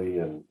there early.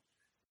 And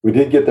we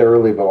did get there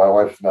early, but my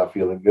wife's not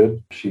feeling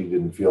good. She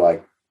didn't feel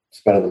like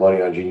spending the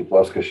money on Genie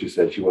Plus because she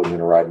said she wasn't going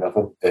to ride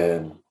nothing.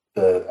 And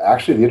the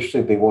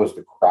interesting thing was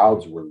the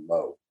crowds were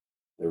low.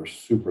 They were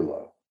super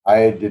low.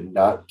 I did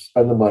not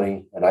spend the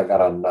money, and I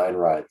got on 9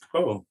 rides.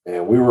 Oh.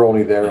 And we were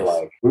only there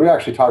we were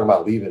actually talking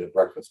about leaving at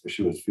breakfast because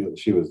she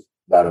was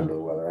that under the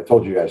weather. I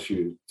told you guys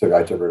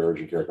I took her to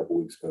urgent care a couple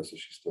weeks ago, so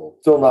she's still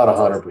not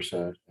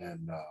 100%.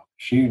 And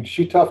she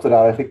toughed it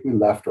out. I think we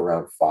left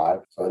around 5,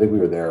 so I think we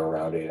were there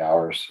around 8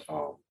 hours.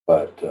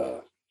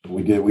 But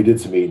we did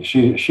some eating.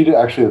 She did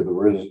actually,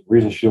 the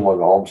reason she didn't want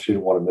to go home, she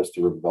didn't want to miss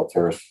the Riverbell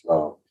Terrace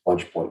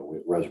lunch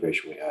appointment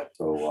reservation we had.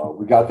 So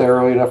we got there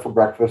early enough for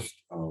breakfast.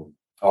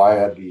 I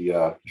had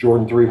the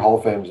Jordan 3 Hall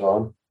of Fames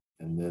on,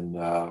 and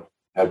then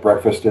had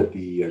breakfast at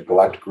the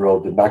Galactic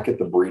Grill. Did not get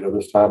the burrito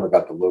this time. I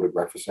got the loaded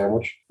breakfast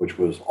sandwich, which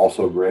was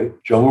also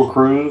great. Jungle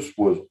Cruise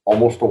was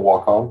almost a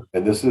walk-on,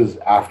 and this is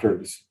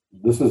after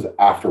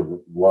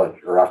lunch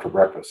or after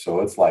breakfast,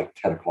 so it's like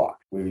 10 o'clock.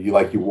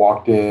 You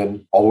walked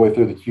in all the way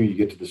through the queue. You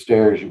get to the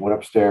stairs. You went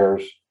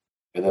upstairs.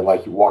 And then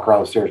you walk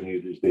around the stairs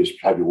and they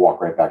just have you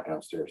walk right back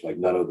downstairs. Like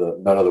none of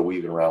the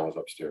weaving around was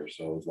upstairs.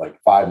 So it was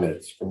like 5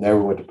 minutes. From there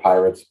we went to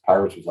Pirates.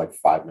 Pirates was like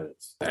 5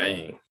 minutes.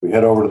 Dang. We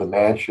head over to the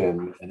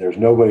mansion and there's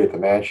nobody at the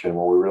mansion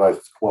when we realized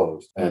it's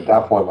closed. And at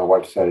that point my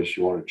wife decided she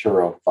wanted a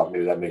churro. Thought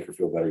maybe that'd make her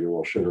feel better, get a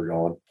little sugar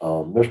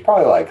going. There's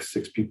probably like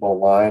 6 people in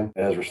line.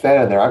 And as we're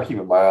standing there, I'm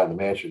keeping my eye on the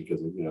mansion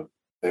because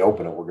they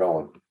open it, we're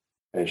going.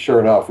 And sure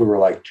enough, we were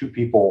like 2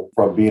 people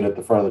from being at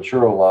the front of the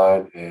churro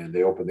line, and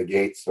they opened the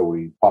gates. So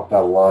we popped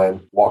out of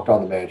line, walked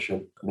on the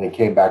mansion, and then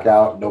came back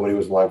out. Nobody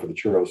was in line for the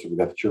churro, so we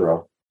got the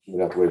churro. We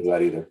didn't have to wait for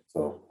that either.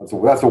 So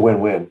that's a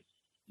win-win.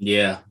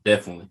 Yeah,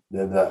 definitely.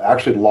 Then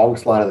the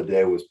longest line of the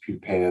day was Pew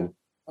Pan,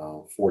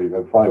 40.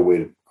 I probably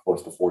waited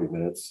close to 40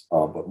 minutes.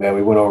 But man,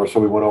 we went over to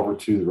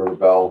the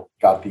Riverbell,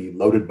 got the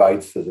loaded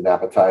bites as an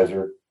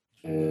appetizer.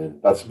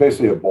 And that's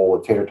basically a bowl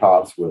of tater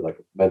tots with like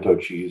a pimento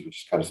cheese,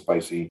 which is kind of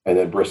spicy, and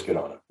then brisket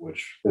on it,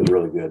 which is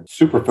really good.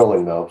 Super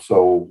filling though.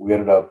 So we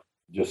ended up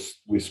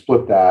we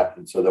split that.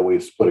 And so then we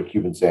split a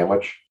Cuban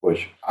sandwich,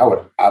 which I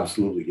would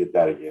absolutely get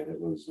that again.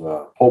 It was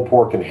pulled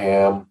pork and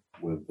ham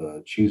with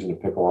cheese and a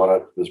pickle on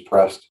it. It was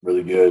pressed,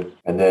 really good.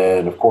 And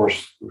then of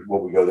course,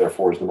 what we go there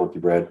for is the monkey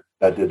bread.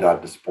 That did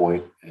not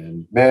disappoint.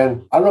 And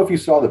man, I don't know if you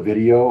saw the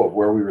video of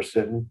where we were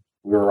sitting.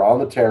 We were on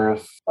the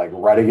terrace, like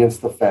right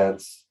against the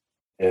fence.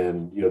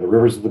 And, the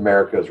Rivers of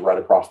America is right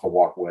across the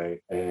walkway.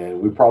 And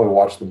we probably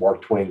watched the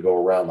Mark Twain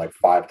go around like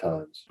 5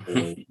 times.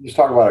 And just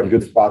talk about a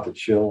good spot to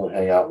chill and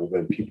hang out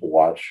when people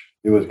watch.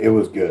 It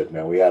was good,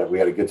 man. We had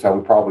a good time.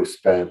 We probably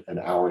spent an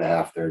hour and a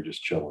half there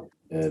just chilling.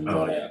 And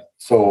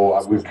so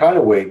we were kind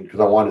of waiting because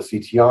I wanted to see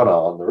Tiana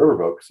on the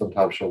riverboat because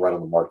sometimes she'll ride on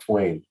the Mark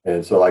Twain.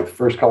 And so like the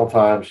first couple of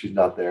times she's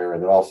not there.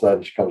 And then all of a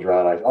sudden she comes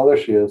around. There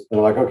she is.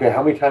 And I'm like, okay,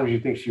 how many times do you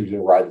think she was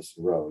going to ride this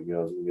in a row? It's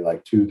going to be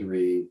like 2,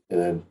 3, and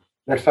then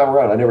next time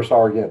around, I never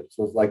saw her again.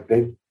 So it's like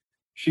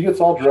she gets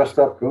all dressed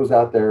up, goes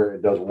out there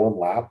and does 1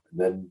 lap, and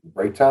then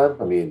break time.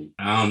 I mean,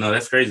 I don't know.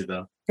 That's crazy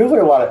though.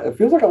 It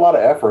feels like a lot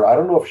of effort. I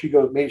don't know if she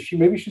goes.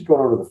 Maybe she's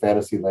going over to the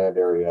Fantasyland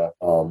area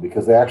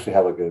because they actually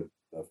have like a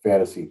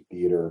fantasy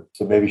theater.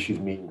 So maybe she's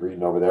meet and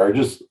greeting over there. It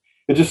just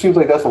seems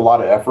like that's a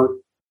lot of effort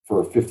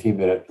for a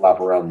 15-minute lap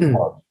around the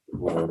park,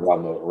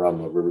 around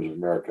the Rivers of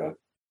America.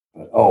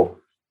 But,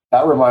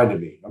 that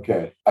reminded me.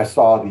 Okay, I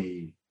saw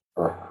the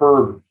or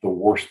heard the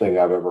worst thing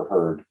I've ever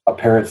heard a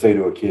parent say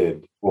to a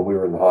kid when we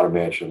were in the Haunted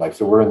Mansion. Like,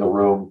 so we're in the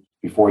room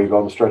before you go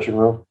in the stretching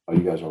room. Oh,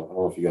 you guys don't, I don't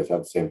know if you guys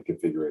have the same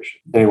configuration.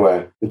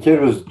 Anyway, the kid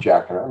was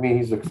jacking her. I mean,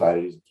 he's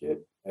excited. He's a kid.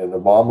 And the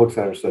mom looks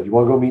at her and said, "You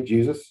want to go meet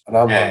Jesus?" And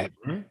I'm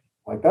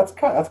like, that's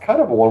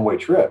kind of a one-way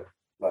trip.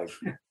 Like,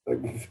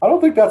 I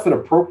don't think that's an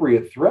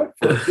appropriate threat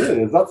for a kid.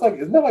 Isn't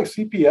that like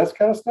CPS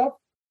kind of stuff?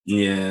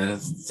 Yeah,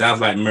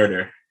 sounds like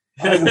murder.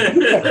 I'm like,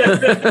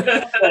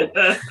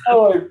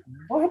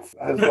 what?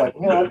 I was like,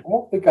 man, I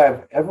don't think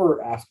I've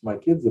ever asked my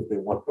kids if they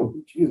want to go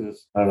meet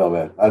Jesus. I don't know,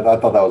 man. I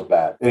thought that was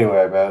bad.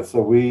 Anyway, man.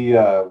 So we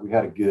had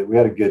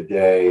a good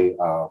day.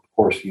 Of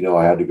course,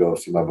 I had to go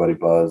see my buddy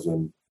Buzz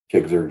and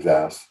kick Zerg's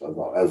ass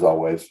as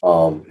always.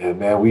 And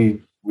man,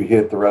 we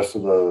hit the rest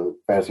of the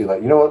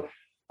Fantasyland. You know what?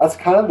 That's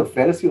kind of the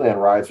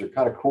Fantasyland rides are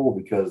kind of cool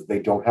because they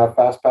don't have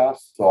fast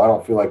pass, so I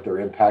don't feel like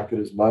they're impacted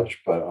as much.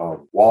 But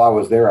while I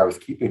was there, I was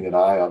keeping an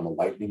eye on the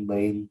lightning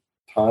lane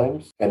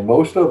times, and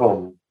most of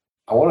them,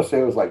 I want to say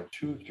it was like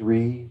 2,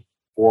 3,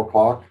 4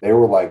 o'clock. They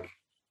were like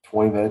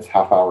 20 minutes,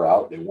 half hour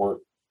out. They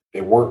weren't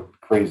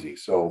crazy.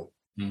 So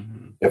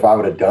if I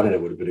would have done it,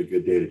 it would have been a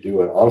good day to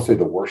do it. Honestly,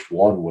 the worst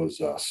one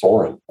was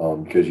Soarin',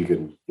 because you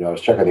can, I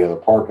was checking the other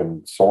park,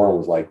 and Soarin'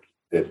 was like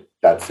at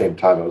that same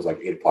time. It was like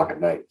 8 o'clock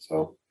at night.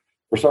 So.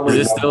 For some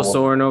reason, is it still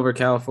soaring over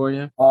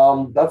California?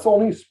 That's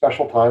only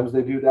special times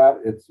they do that.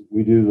 It's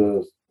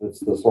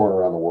the soaring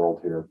around the world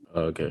here.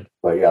 Oh, okay.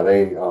 But yeah,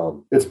 they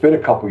it's been a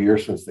couple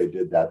years since they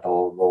did that.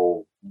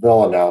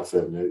 They'll announce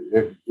it, and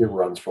it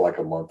runs for like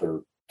a month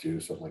or two,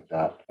 something like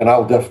that. And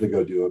I'll definitely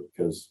go do it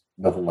because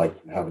nothing like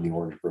having the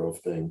Orange Grove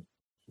thing.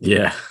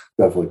 Yeah,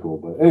 definitely cool.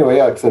 But anyway,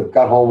 yeah, except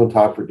got home in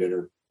time for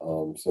dinner.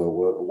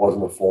 So it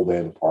wasn't a full day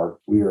in the park.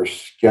 We are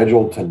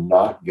scheduled to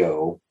not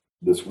go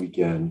this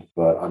weekend,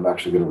 but I'm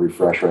actually going to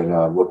refresh right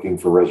now. I'm looking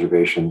for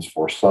reservations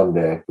for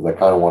Sunday because I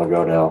kind of want to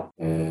go now,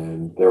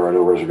 and there are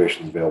no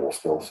reservations available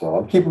still. So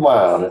I'm keeping my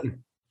eye on it.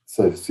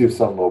 So see if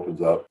something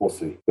opens up. We'll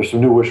see. There's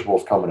some new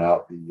wishables coming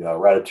out, the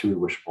Ratatouille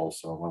wishables.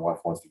 So my wife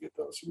wants to get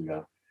those.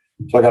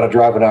 So I got to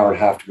drive an hour and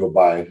a half to go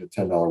buy a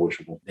 $10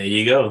 wishable. There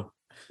you go.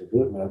 That's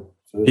it, man.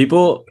 That's it.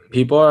 People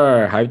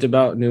are hyped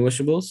about new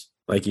wishables.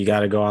 Like, you got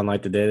to go on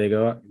like the day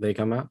they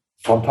come out.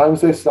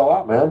 Sometimes they sell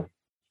out, man.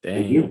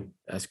 Dang.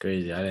 That's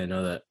crazy. I didn't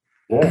know that.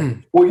 Yeah.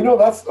 Well,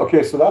 that's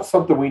okay. So that's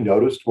something we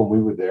noticed when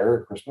we were there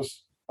at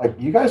Christmas. Like,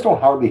 you guys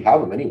don't hardly have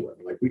them anywhere.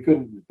 Like,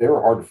 they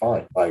were hard to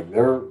find. Like,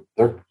 they're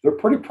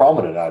pretty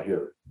prominent out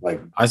here.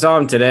 Like, I saw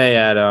them today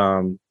at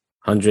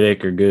 100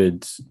 Acre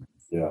Goods.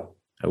 Yeah.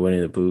 At Winnie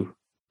the Pooh.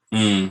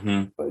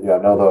 Mm-hmm. But yeah,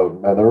 no,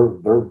 man,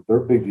 they're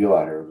a big deal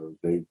out here.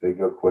 They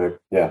go quick.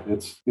 Yeah,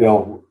 it's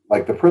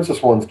like the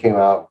Princess ones came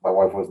out. My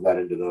wife wasn't that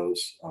into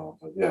those,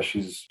 but yeah,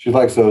 she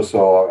likes those.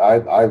 So I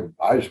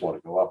just want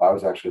to go up. I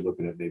was actually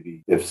looking at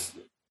maybe if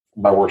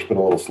my work's been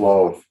a little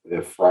slow,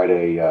 if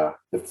Friday,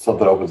 if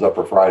something opens up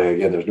for Friday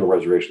again. There's no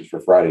reservations for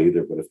Friday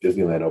either. But if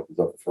Disneyland opens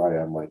up for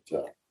Friday, I might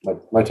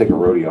take a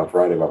rodeo on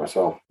Friday by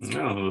myself.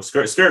 Oh,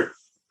 skirt. So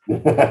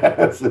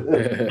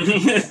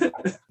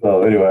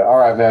anyway, all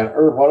right, man.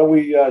 Irv, why don't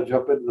we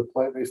jump into the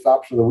plant-based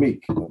option of the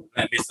week?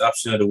 Plant-based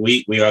option of the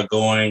week. We are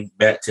going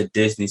back to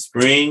Disney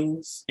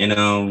Springs,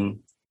 and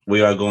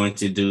we are going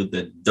to do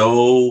the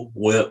Dole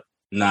Whip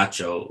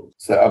nachos.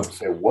 So I would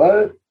say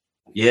what?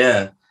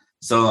 Yeah.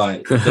 So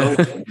like Dole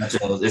Whip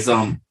nachos. It's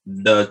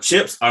the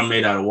chips are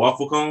made out of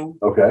waffle cone.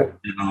 Okay.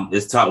 And,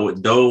 it's topped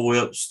with Dole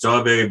Whip,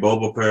 strawberry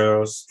boba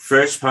pearls,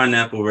 fresh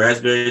pineapple,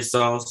 raspberry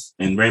sauce,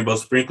 and rainbow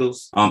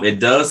sprinkles. It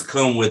does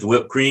come with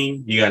whipped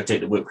cream. You got to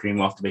take the whipped cream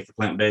off to make it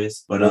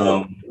plant-based. But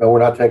no, we're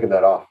not taking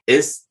that off.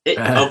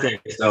 Okay.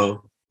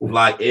 So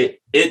like it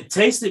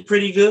tasted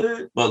pretty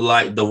good, but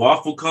like the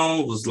waffle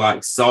cone was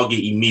like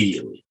soggy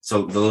immediately.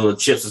 So the little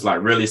chips is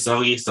like really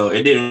soggy. So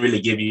it didn't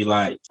really give you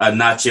like a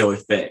nacho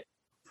effect.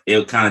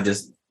 It kind of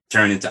just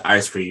turned into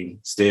ice cream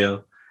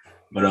still.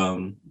 But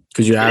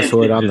could you ask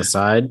for it on the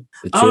side?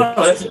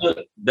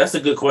 That's a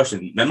good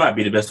question. That might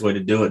be the best way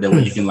to do it. That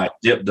way you can like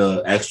dip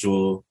the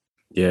actual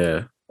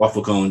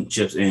waffle cone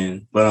chips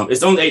in. But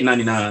it's only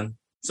 $8.99,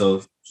 so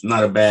it's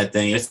not a bad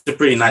thing. It's a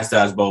pretty nice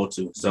size bowl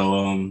too.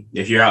 So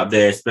if you're out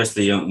there,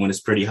 especially when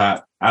it's pretty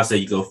hot, I'll say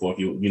you go for it.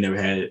 If you never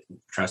had it,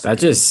 try something.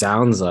 That just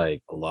sounds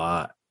like a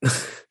lot.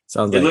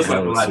 Sounds like it looks like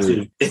a lot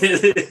too. What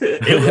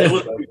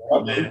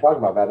are you talking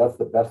about, man? That's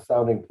the best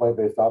sounding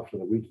plant-based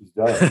option of the week he's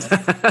done.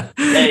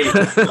 Hey,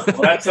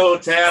 when I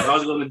told Tab I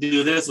was going to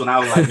do this one, I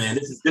was like, man,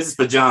 this is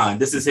for John.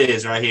 This is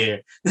his right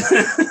here.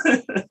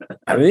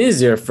 I mean, this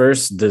is your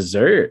first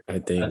dessert, I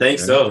think. I think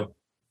so.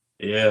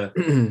 Yeah.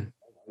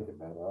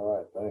 All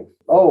right, thanks.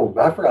 Oh,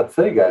 I forgot to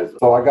say, guys.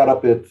 So I got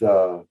up at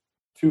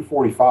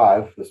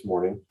 2:45 this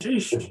morning.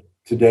 Jeez.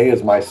 Today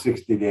is my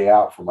 60-day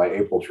out for my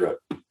April trip.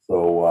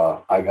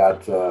 So I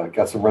got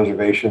some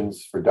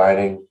reservations for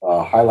dining.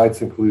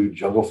 Highlights include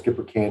Jungle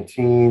Skipper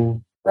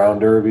Canteen, Brown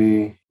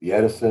Derby, the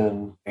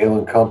Edison, Ale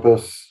and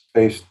Compass,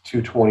 Space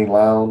 220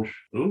 Lounge,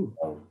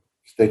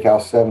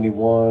 Steakhouse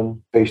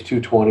 71, Space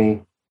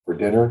 220 for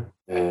dinner,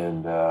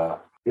 and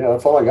Yeah,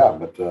 that's all I got.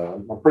 But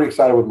I'm pretty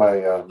excited with my.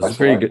 Those are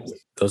pretty good.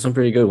 Those are some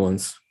pretty good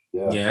ones.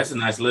 Yeah, that's a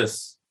nice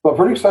list. So I'm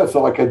pretty excited.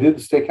 So like I did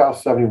the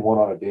Steakhouse 71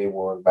 on a day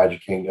one,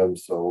 Magic Kingdom.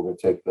 So we're gonna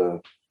take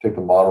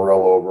the monorail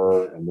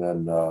over, and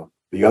then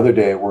the other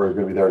day we're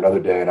gonna be there another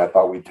day. And I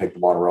thought we'd take the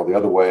monorail the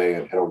other way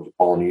and head over to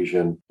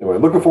Polynesian. Anyway,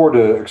 looking forward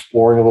to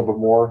exploring a little bit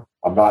more.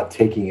 I'm not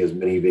taking as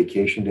many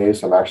vacation days,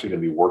 so I'm actually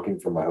gonna be working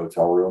from my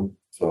hotel room.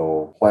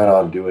 So plan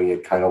on doing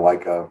it kind of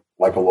like a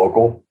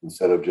local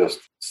instead of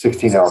just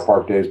 16-hour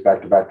park days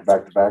back to back to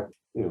back to back.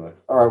 Anyway,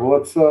 all right. Well,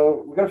 let's.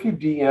 We got a few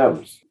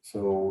DMs.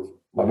 So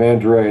my man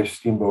Dre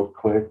Steamboat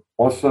Click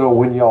wants to know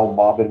when y'all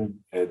mobbing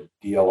at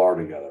DLR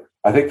together.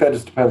 I think that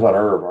just depends on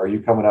Irv. Are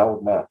you coming out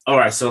with Matt? All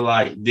right, so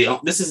like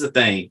this is the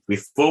thing.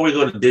 Before we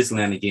go to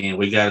Disneyland again,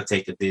 we got to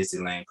take a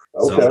Disneyland.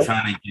 Okay. So I'm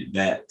trying to get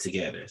that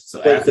together.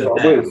 So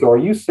so are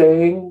you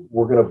saying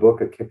we're going to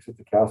book a Kicks at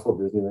the Castle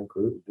Disneyland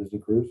cruise? Disney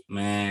cruise?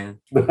 Man,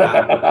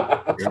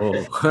 I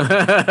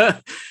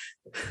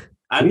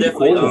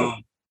definitely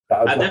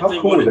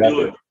want to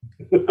do it.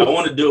 I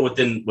want to do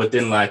it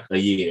within like a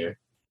year.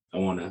 I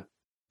want to.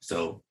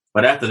 So,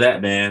 but after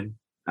that, man,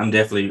 I want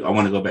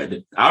to go back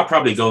to, I'll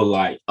probably go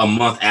like a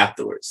month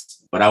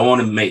afterwards, but I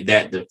want to make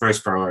that the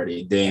first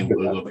priority. Then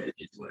we'll go back to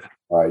Disneyland.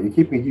 All right. You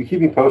keep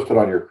me posted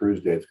on your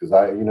cruise dates. Cause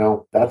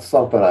that's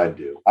something I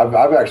do. I've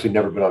actually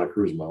never been on a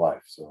cruise in my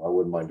life, so I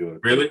wouldn't mind doing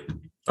it. Really?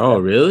 Oh,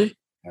 really?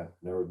 Yeah.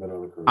 Never been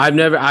on a cruise.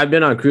 I've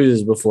been on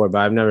cruises before,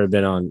 but I've never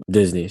been on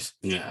Disney's.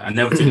 Yeah. I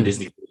never took a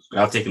Disney cruise.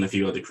 I've taken a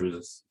few other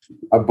cruises.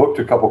 I've booked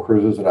a couple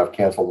cruises and I've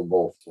canceled them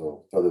both.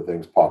 So other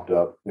things popped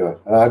up. Anyway,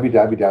 and I'd be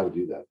down to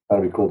do that.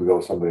 That'd be cool to go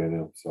with somebody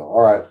new. So,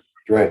 all right,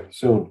 Dre,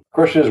 soon.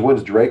 Question is,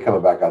 when's Dre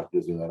coming back out to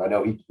Disneyland? I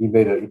know he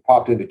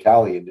popped into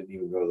Cali and didn't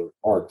even go to the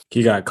parks.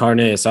 He got carne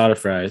asada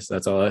fries.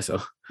 That's all I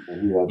saw. I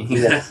know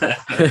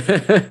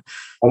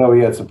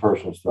he had some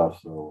personal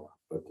stuff. So,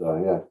 but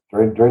yeah,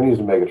 Dre needs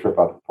to make a trip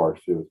out to the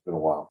parks too. It's been a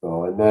while.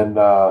 So, and then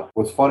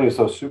what's funny?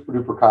 So, Super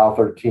Duper Kyle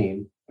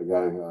 13. The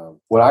guy,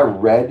 when I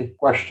read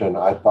question,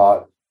 I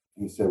thought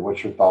he said,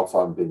 "What's your thoughts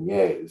on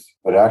beignets?"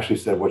 But it actually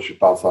said, "What's your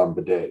thoughts on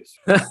bidets?"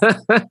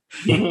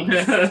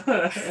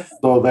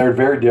 So they're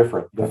very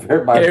different. They're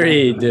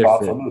very different.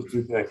 Thoughts on those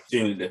two things.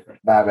 Extremely different.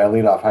 Nah, man,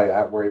 lead off.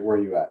 Where are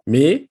you at?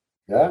 Me?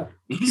 Yeah.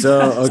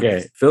 So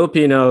okay,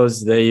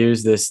 Filipinos, they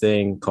use this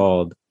thing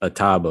called a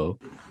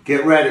tabo.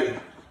 Get ready.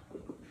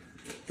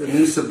 The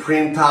new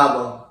Supreme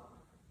Tabo.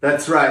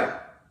 That's right.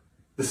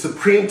 The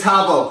Supreme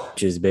Tabo.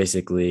 Which is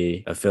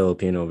basically a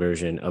Filipino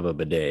version of a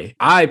bidet.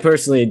 I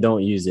personally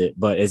don't use it,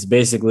 but it's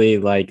basically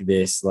like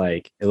this,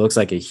 like it looks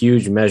like a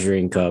huge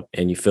measuring cup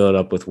and you fill it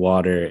up with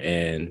water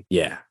and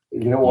yeah.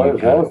 You know what?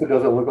 As long as it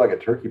doesn't look like a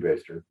turkey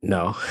baster.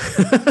 No.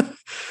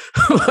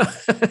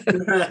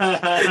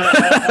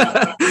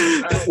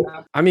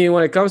 I mean,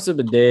 when it comes to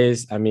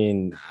bidets, I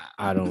mean,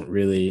 I don't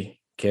really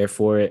care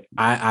for it.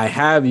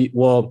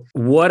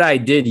 What I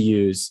did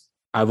use,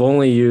 I've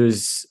only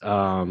used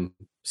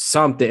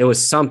it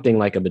was something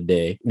like a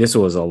bidet. This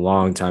was a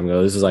long time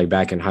ago. This was like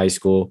back in high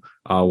school.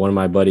 One of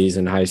my buddies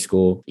in high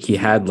school, he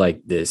had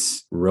like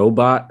this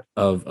robot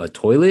of a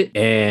toilet.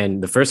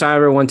 And the first time I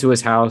ever went to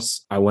his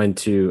house, I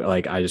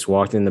just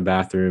walked in the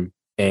bathroom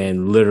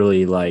and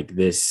literally like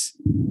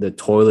the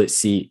toilet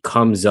seat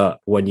comes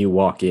up when you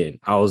walk in.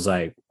 I was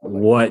like,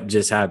 what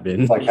just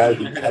happened? Like, how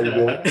you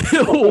doing?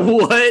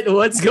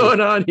 What's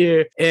going on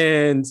here?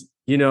 And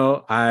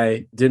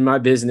I did my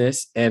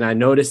business and I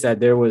noticed that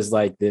there was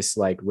like this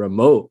like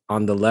remote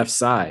on the left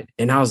side.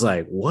 And I was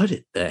like, what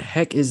the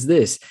heck is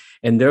this?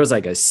 And there was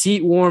like a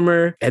seat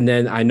warmer. And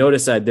then I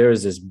noticed that there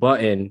was this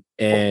button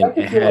and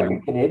it had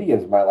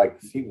Canadians might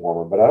like the seat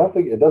warmer, but I don't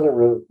think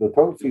the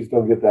toilet seats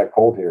don't get that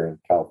cold here in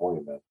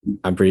California, man.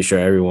 I'm pretty sure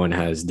everyone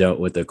has dealt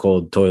with a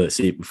cold toilet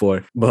seat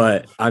before.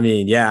 But I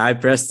mean, yeah, I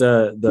pressed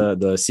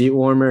the seat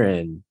warmer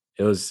and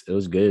it was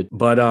good,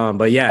 but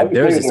yeah,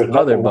 there's this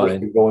other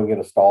button going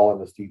in a stall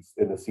and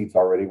the seats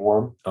already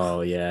warm.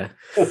 Oh yeah,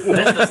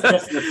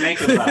 that's to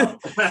think about.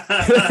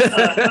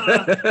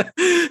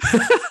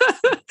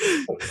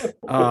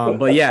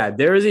 But yeah,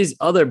 there was these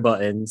other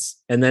buttons,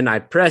 and then I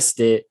pressed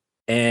it,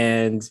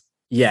 and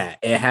yeah,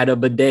 it had a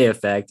bidet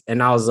effect,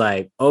 and I was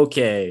like,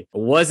 okay,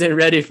 wasn't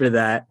ready for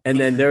that. And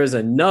then there was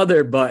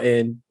another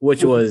button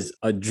which was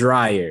a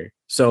dryer.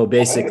 So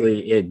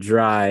basically it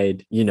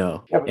dried, Yeah,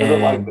 but is it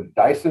like the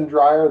Dyson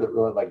dryer that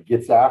really like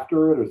gets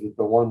after it? Or is it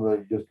the one that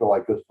you just go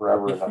like this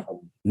forever and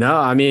nothing? No,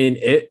 I mean,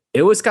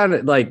 it was kind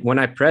of like when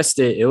I pressed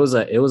it, it was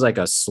like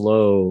a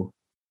slow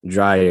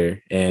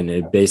dryer and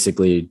it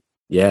basically,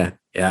 my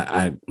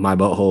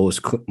butthole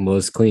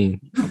was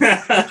clean.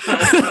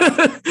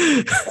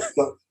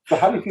 So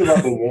how do you feel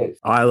about beignets?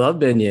 Oh, I love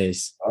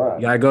beignets. All right.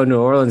 You gotta go to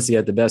New Orleans to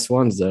get the best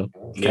ones though.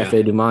 Yeah.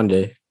 Cafe du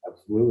Monde.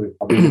 Absolutely.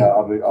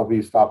 I'll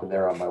be stopping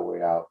there on my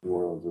way out. New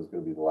Orleans is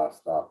going to be the last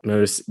stop.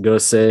 Go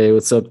say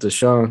what's up to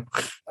Sean.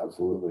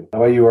 Absolutely.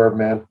 How about you, Irv,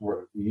 man?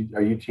 Are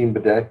you team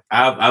bidet?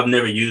 I've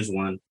never used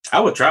one. I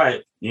would try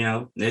it.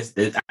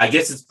 I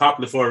guess it's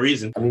popular for a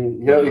reason. I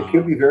mean, it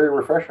could be very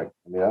refreshing.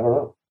 I mean, I don't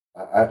know.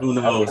 Who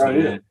knows,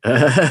 man? I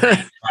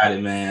haven't tried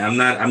it,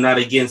 man. I'm not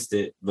against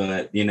it, but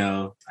I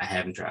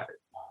haven't tried it.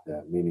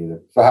 Yeah, me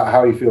neither. So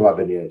how do you feel about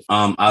beignets?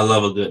 I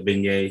love a good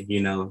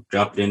beignet.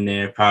 Drop it in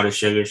there, powdered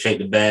sugar, shake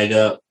the bag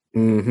up.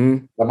 Mm-hmm.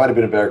 That might have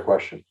been a better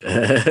question. So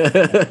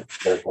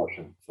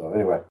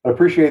anyway, I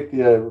appreciate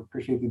the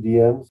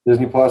DMs.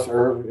 Disney Plus,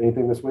 Irv,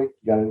 anything this week?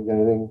 You got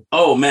anything?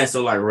 Oh man,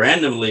 so like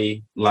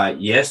randomly, like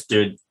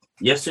yesterday,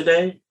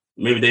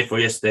 maybe day before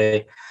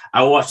yesterday,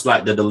 I watched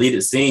like the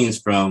deleted scenes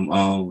from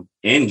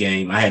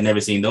Endgame. I had never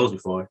seen those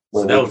before.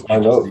 So that was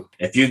interesting.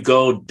 If you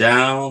go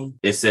down,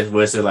 it says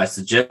where it says like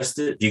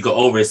suggested. If you go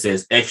over, it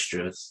says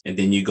extras. And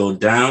then you go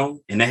down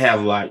and they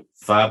have like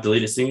 5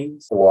 deleted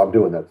scenes. Well, I'm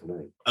doing that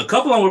tonight. A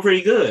couple of them were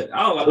pretty good.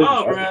 I was like,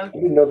 oh, bro. I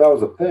didn't know that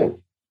was a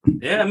thing.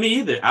 Yeah, me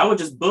either. I was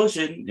just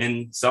bullshitting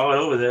and saw it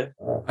over there.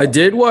 I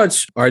did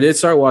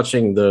start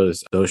watching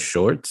those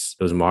shorts,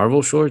 those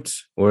Marvel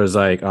shorts, where it's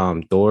like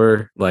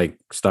Thor like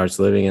starts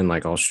living in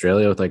like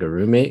Australia with like a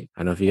roommate.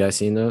 I don't know if you guys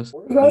seen those.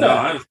 No,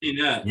 I haven't seen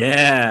that.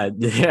 Yeah,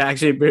 they're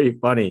actually pretty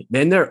funny.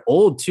 Then they're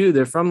old too.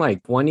 They're from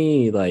like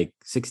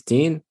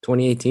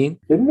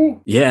 2018. Kidding me?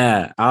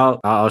 Yeah,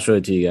 I'll show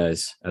it to you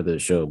guys at the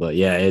show. But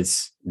yeah,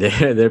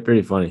 they're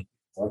pretty funny.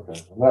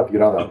 Okay, I'm gonna have to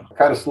get on that. I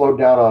kind of slowed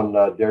down on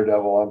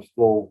Daredevil. I'm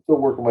still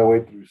working my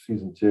way through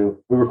season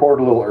 2. We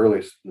recorded a little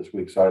early this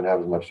week, so I didn't have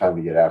as much time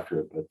to get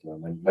after it. But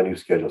my new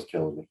schedule's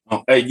killing me.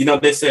 Hey,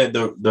 they said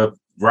the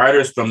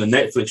writers from the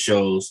Netflix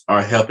shows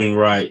are helping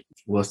write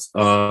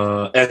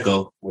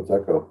Echo. What's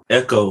Echo?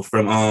 Echo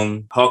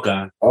from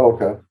Hawkeye. Oh,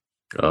 okay.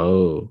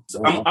 Oh,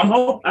 so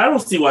I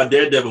don't see why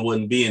Daredevil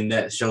wouldn't be in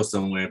that show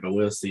somewhere, but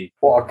we'll see.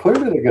 Well,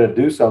 clearly they're going to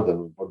do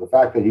something. But the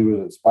fact that he was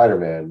in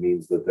Spider-Man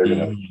means that they're going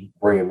to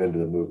bring him into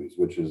the movies,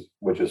 which is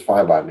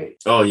fine by me.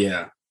 Oh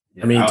yeah.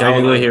 I mean,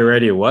 technically, he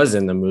already was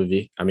in the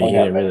movie. I mean, he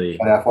didn't really.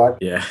 Ben Affleck?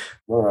 Yeah.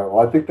 All right.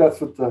 Well, I think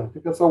that's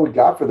all we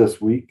got for this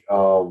week. I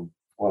want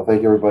to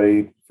thank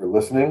everybody for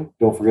listening.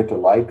 Don't forget to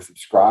like,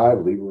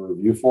 subscribe, leave a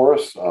review for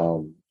us,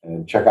 and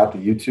check out the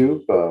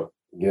YouTube.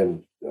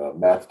 Again,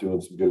 Matt's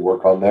doing some good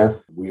work on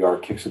there. We are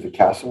Kicks at the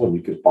Castle, and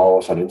you can follow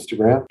us on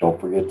Instagram. Don't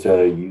forget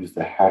to use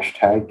the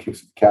hashtag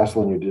Kicks at the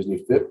Castle in your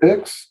Disney Fit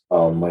Pics.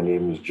 My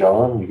name is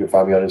John. You can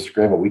find me on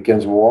Instagram at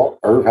Weekends with Walt.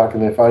 Irv, how can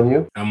they find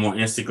you? I'm on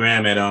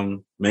Instagram at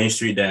Main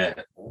Street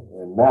Dad.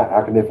 And Matt,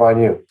 how can they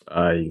find you?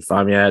 You can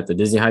find me at the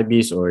Disney Hype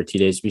Beast or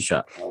TDHB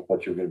Shop. I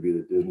thought you were going to be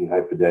the Disney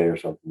Hype a Day or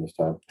something this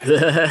time.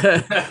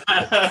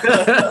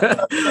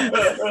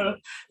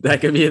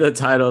 That could be the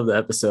title of the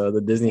episode,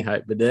 the Disney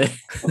Hype a Day.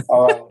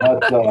 All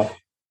right,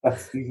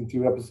 that's season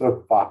 2,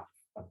 episode 5.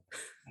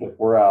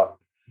 We're out.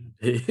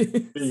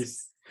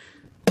 Peace.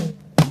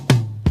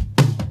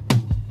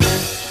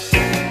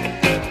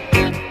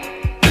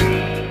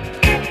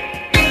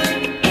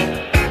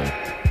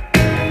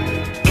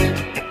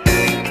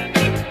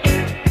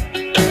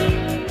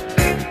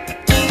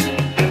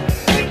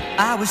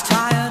 I was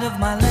tired of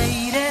my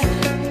lady.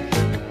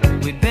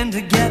 We'd been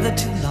together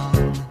too long.